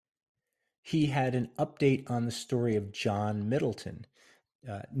 he had an update on the story of John Middleton.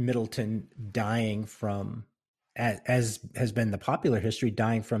 Middleton dying from, as has been the popular history,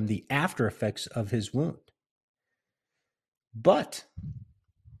 dying from the after effects of his wound. But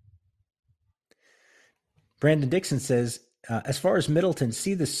Brandon Dixon says, as far as Middleton,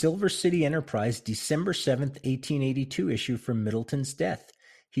 see the Silver City Enterprise, December 7th, 1882 issue from Middleton's death.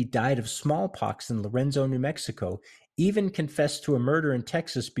 He died of smallpox in Lorenzo, New Mexico, even confessed to a murder in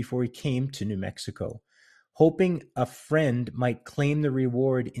Texas before he came to New Mexico, hoping a friend might claim the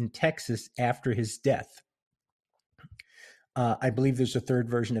reward in Texas after his death. I believe there's a third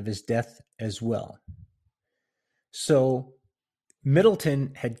version of his death as well. So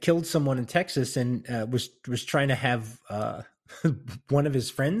Middleton had killed someone in Texas and was trying to have one of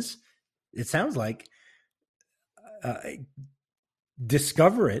his friends, it sounds like,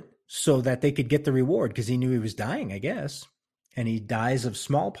 discover it so that they could get the reward, because he knew he was dying, I guess. And he dies of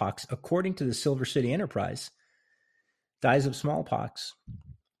smallpox, according to the Silver City Enterprise. Dies of smallpox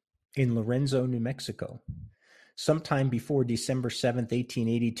in Lorenzo, New Mexico, sometime before December 7th,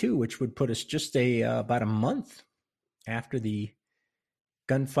 1882, which would put us just about a month after the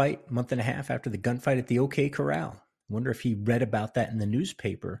gunfight, month and a half after the gunfight at the OK Corral. Wonder if he read about that in the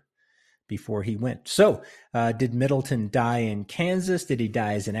newspaper before he went. So, did Middleton die in Kansas? Did he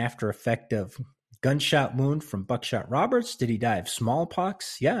die as an after effect of gunshot wound from Buckshot Roberts? Did he die of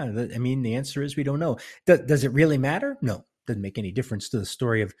smallpox? Yeah, the answer is we don't know. Does it really matter? No, doesn't make any difference to the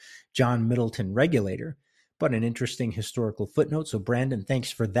story of John Middleton Regulator, but an interesting historical footnote. So, Brandon,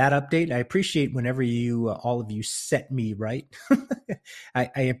 thanks for that update. I appreciate whenever all of you set me right. I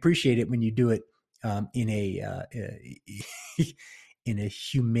appreciate it when you do it in a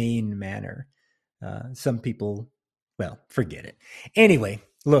humane manner. Some people, well, forget it. Anyway,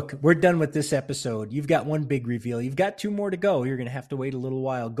 look, we're done with this episode. You've got one big reveal. You've got two more to go. You're going to have to wait a little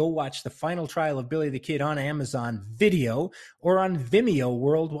while. Go watch the final trial of Billy the Kid on Amazon Video or on Vimeo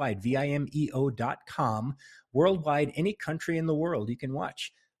worldwide, Vimeo.com. Worldwide, any country in the world, you can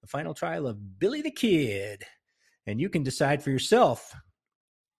watch the final trial of Billy the Kid. And you can decide for yourself,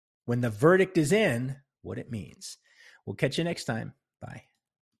 when the verdict is in, what it means. We'll catch you next time. Bye.